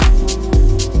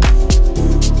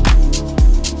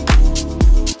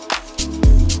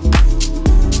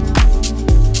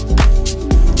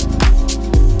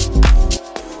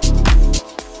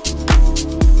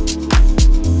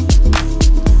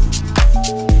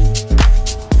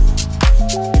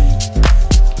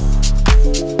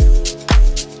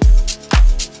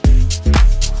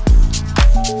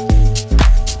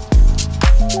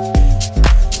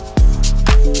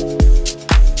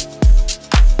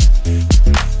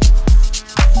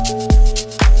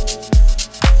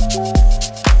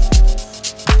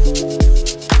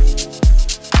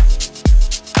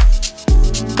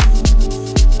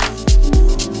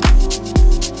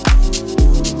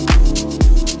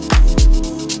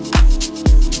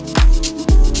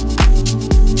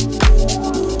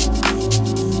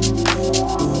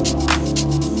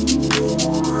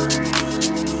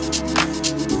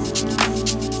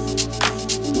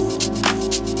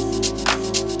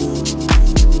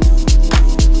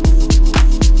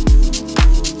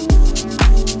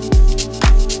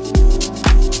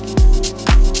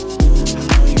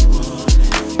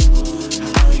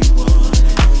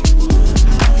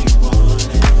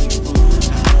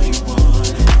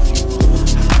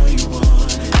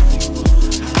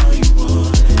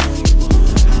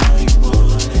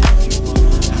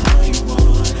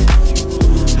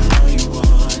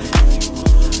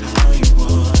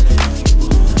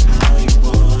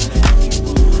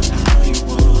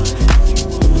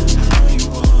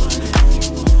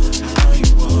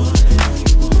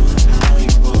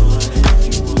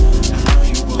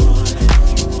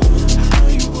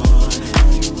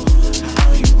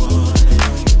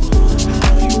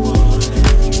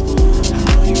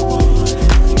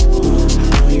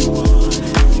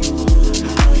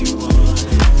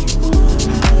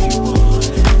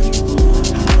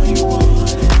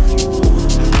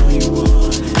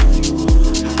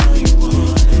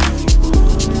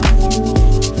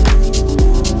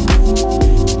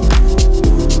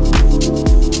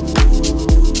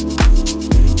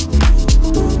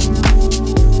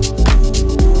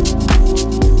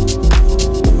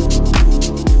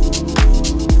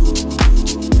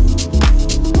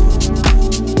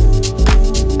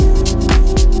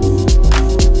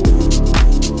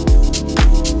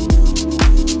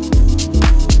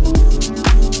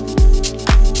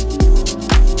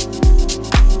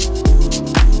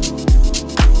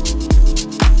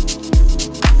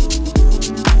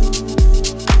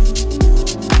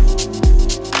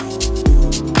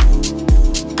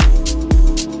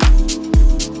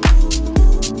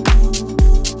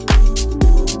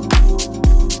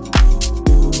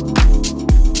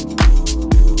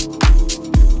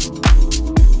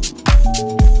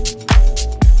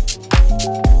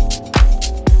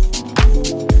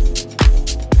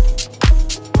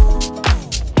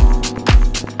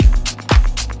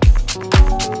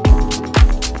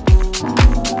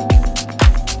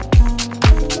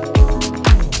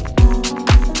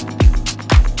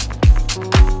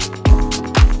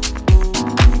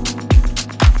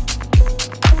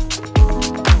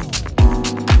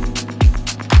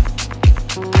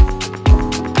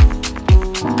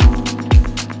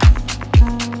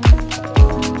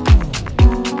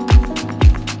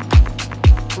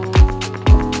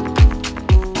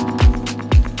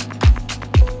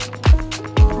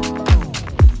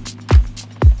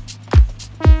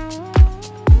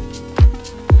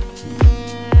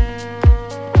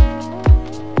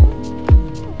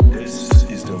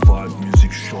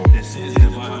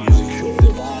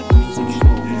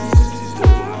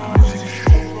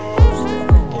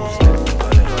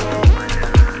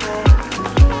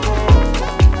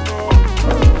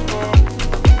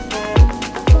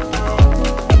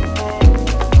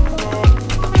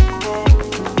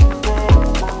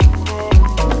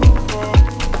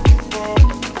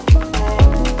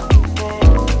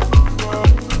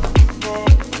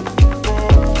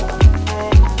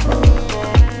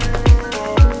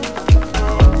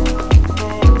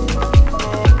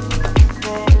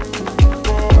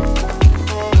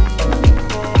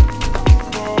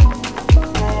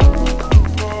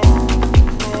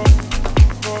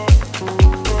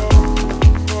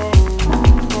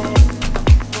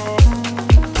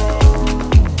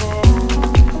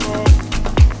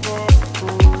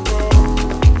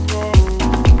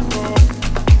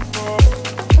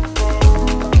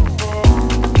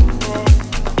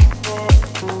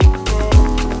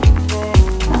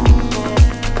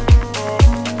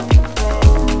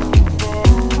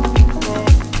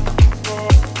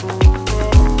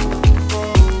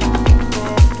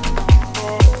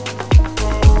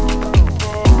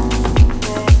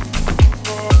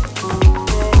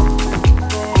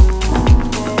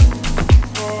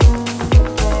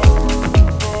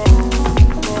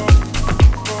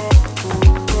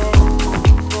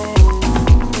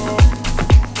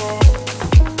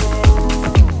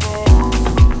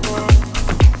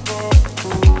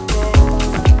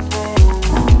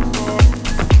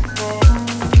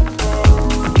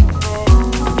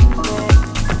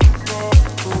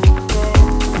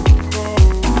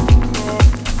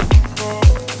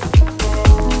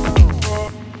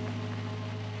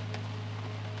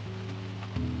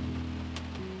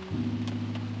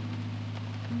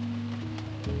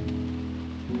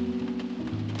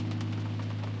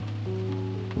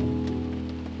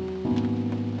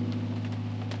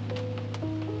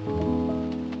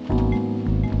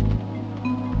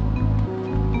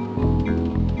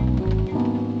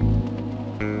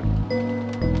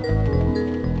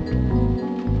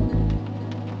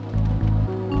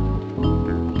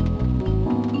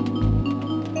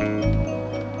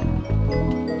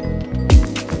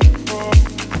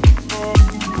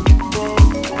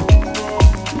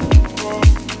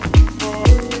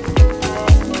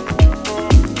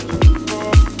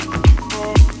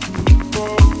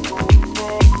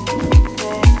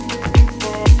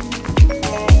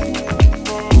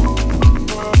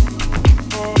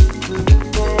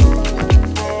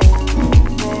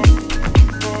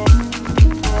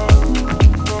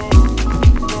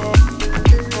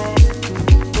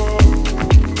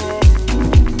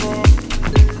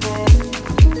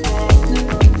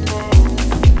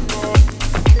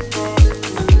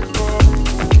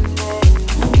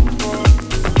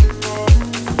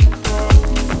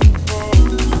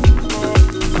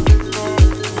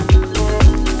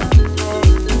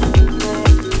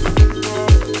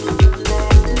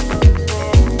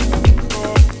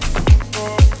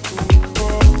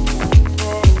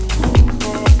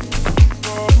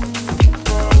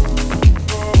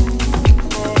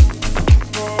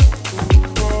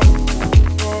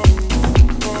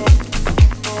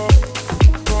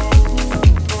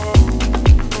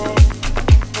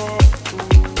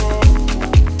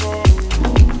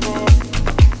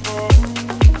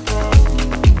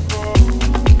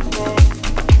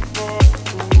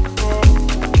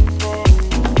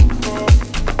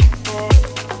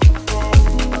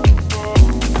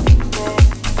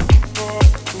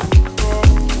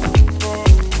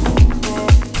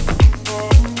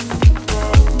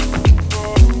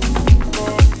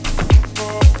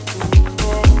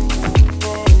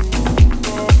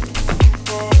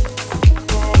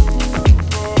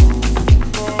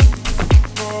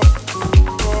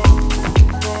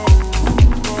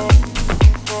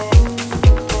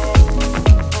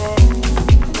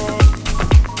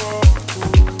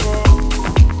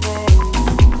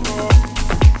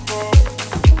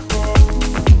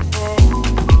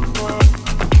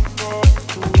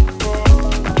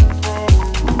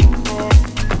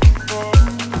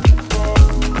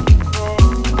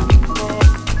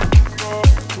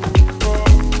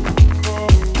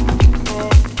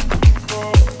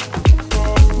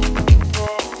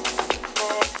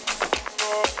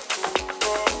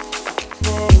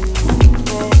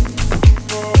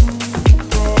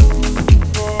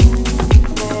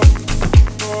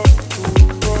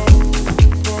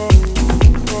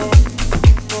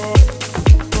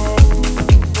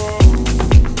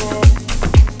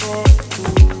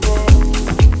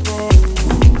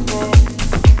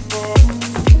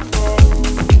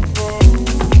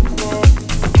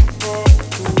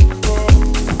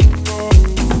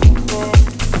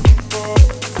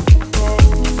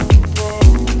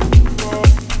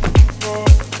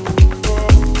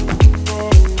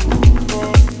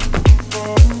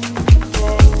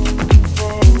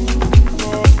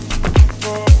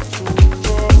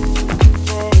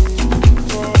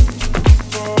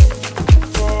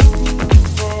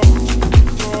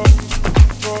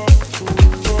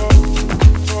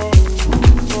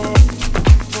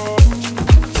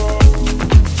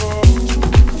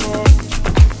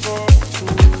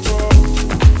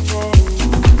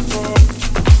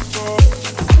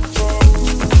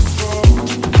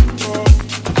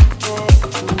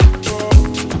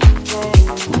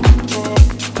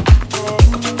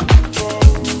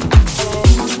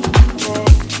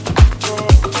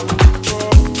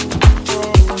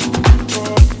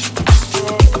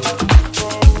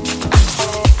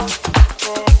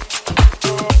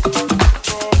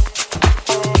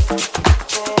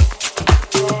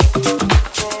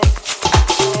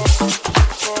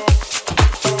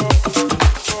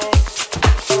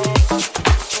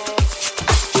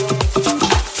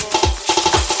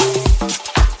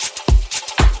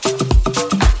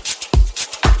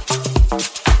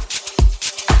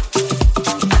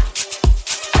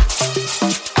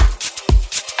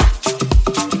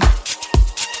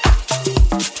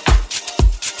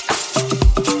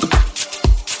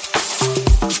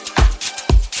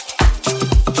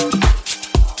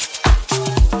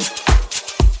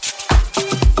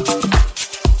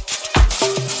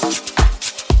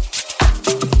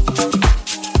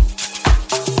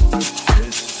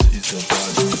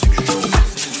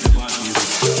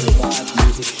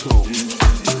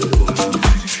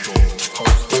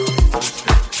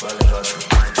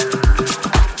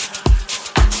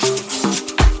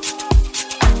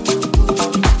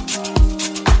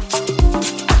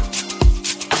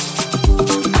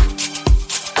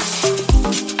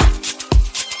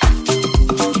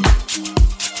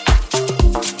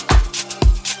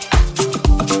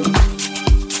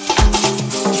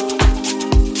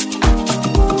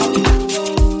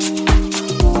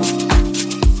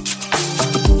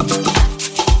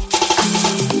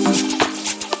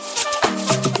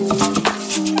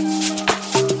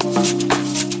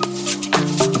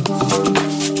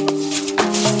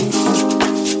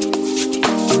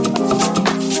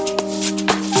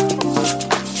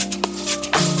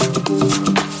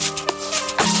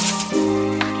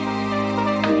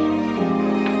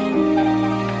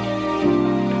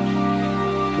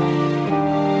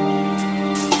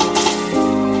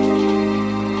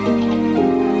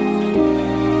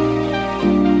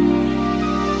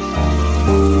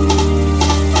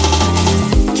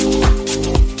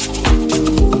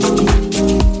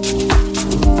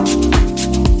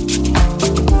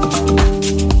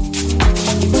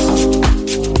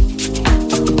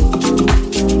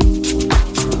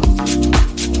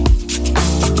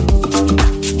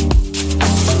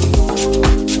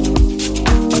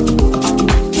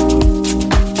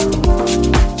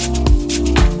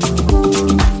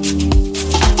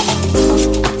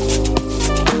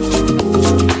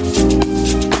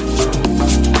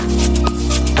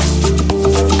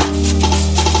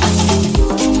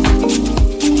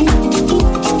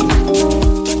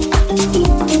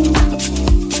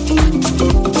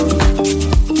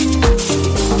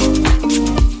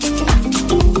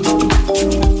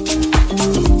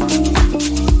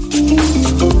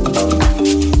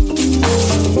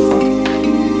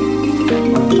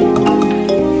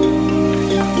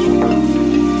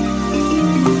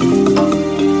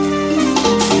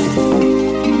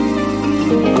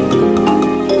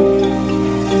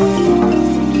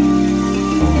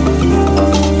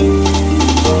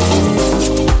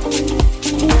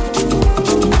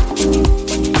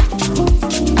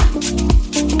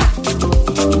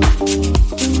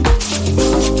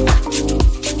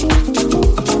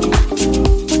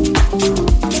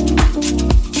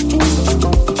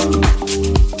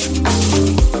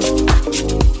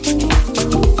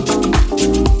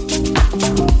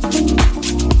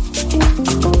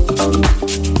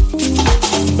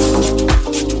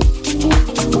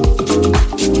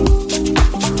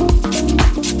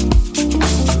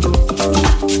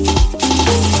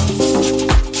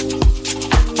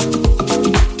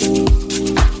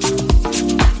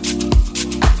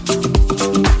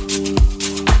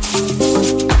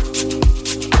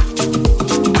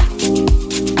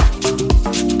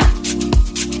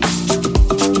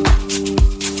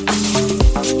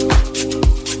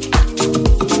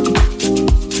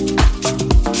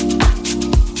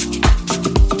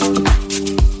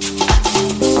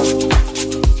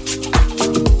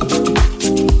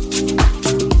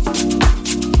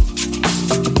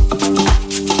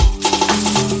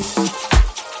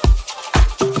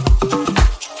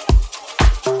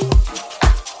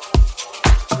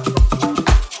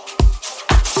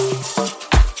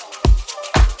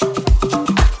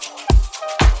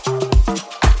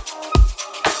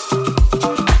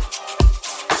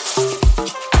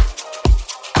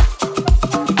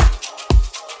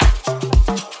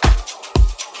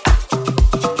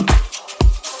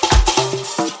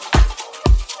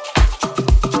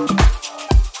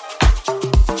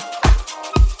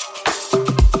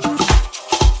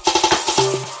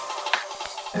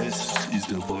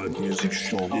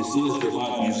 Show. This is the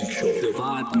Vibe Music Show. The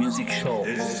Vibe Music Show.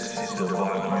 This is the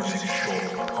Vibe Music Show.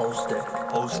 Hosted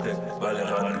Hosted by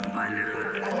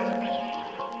Leran.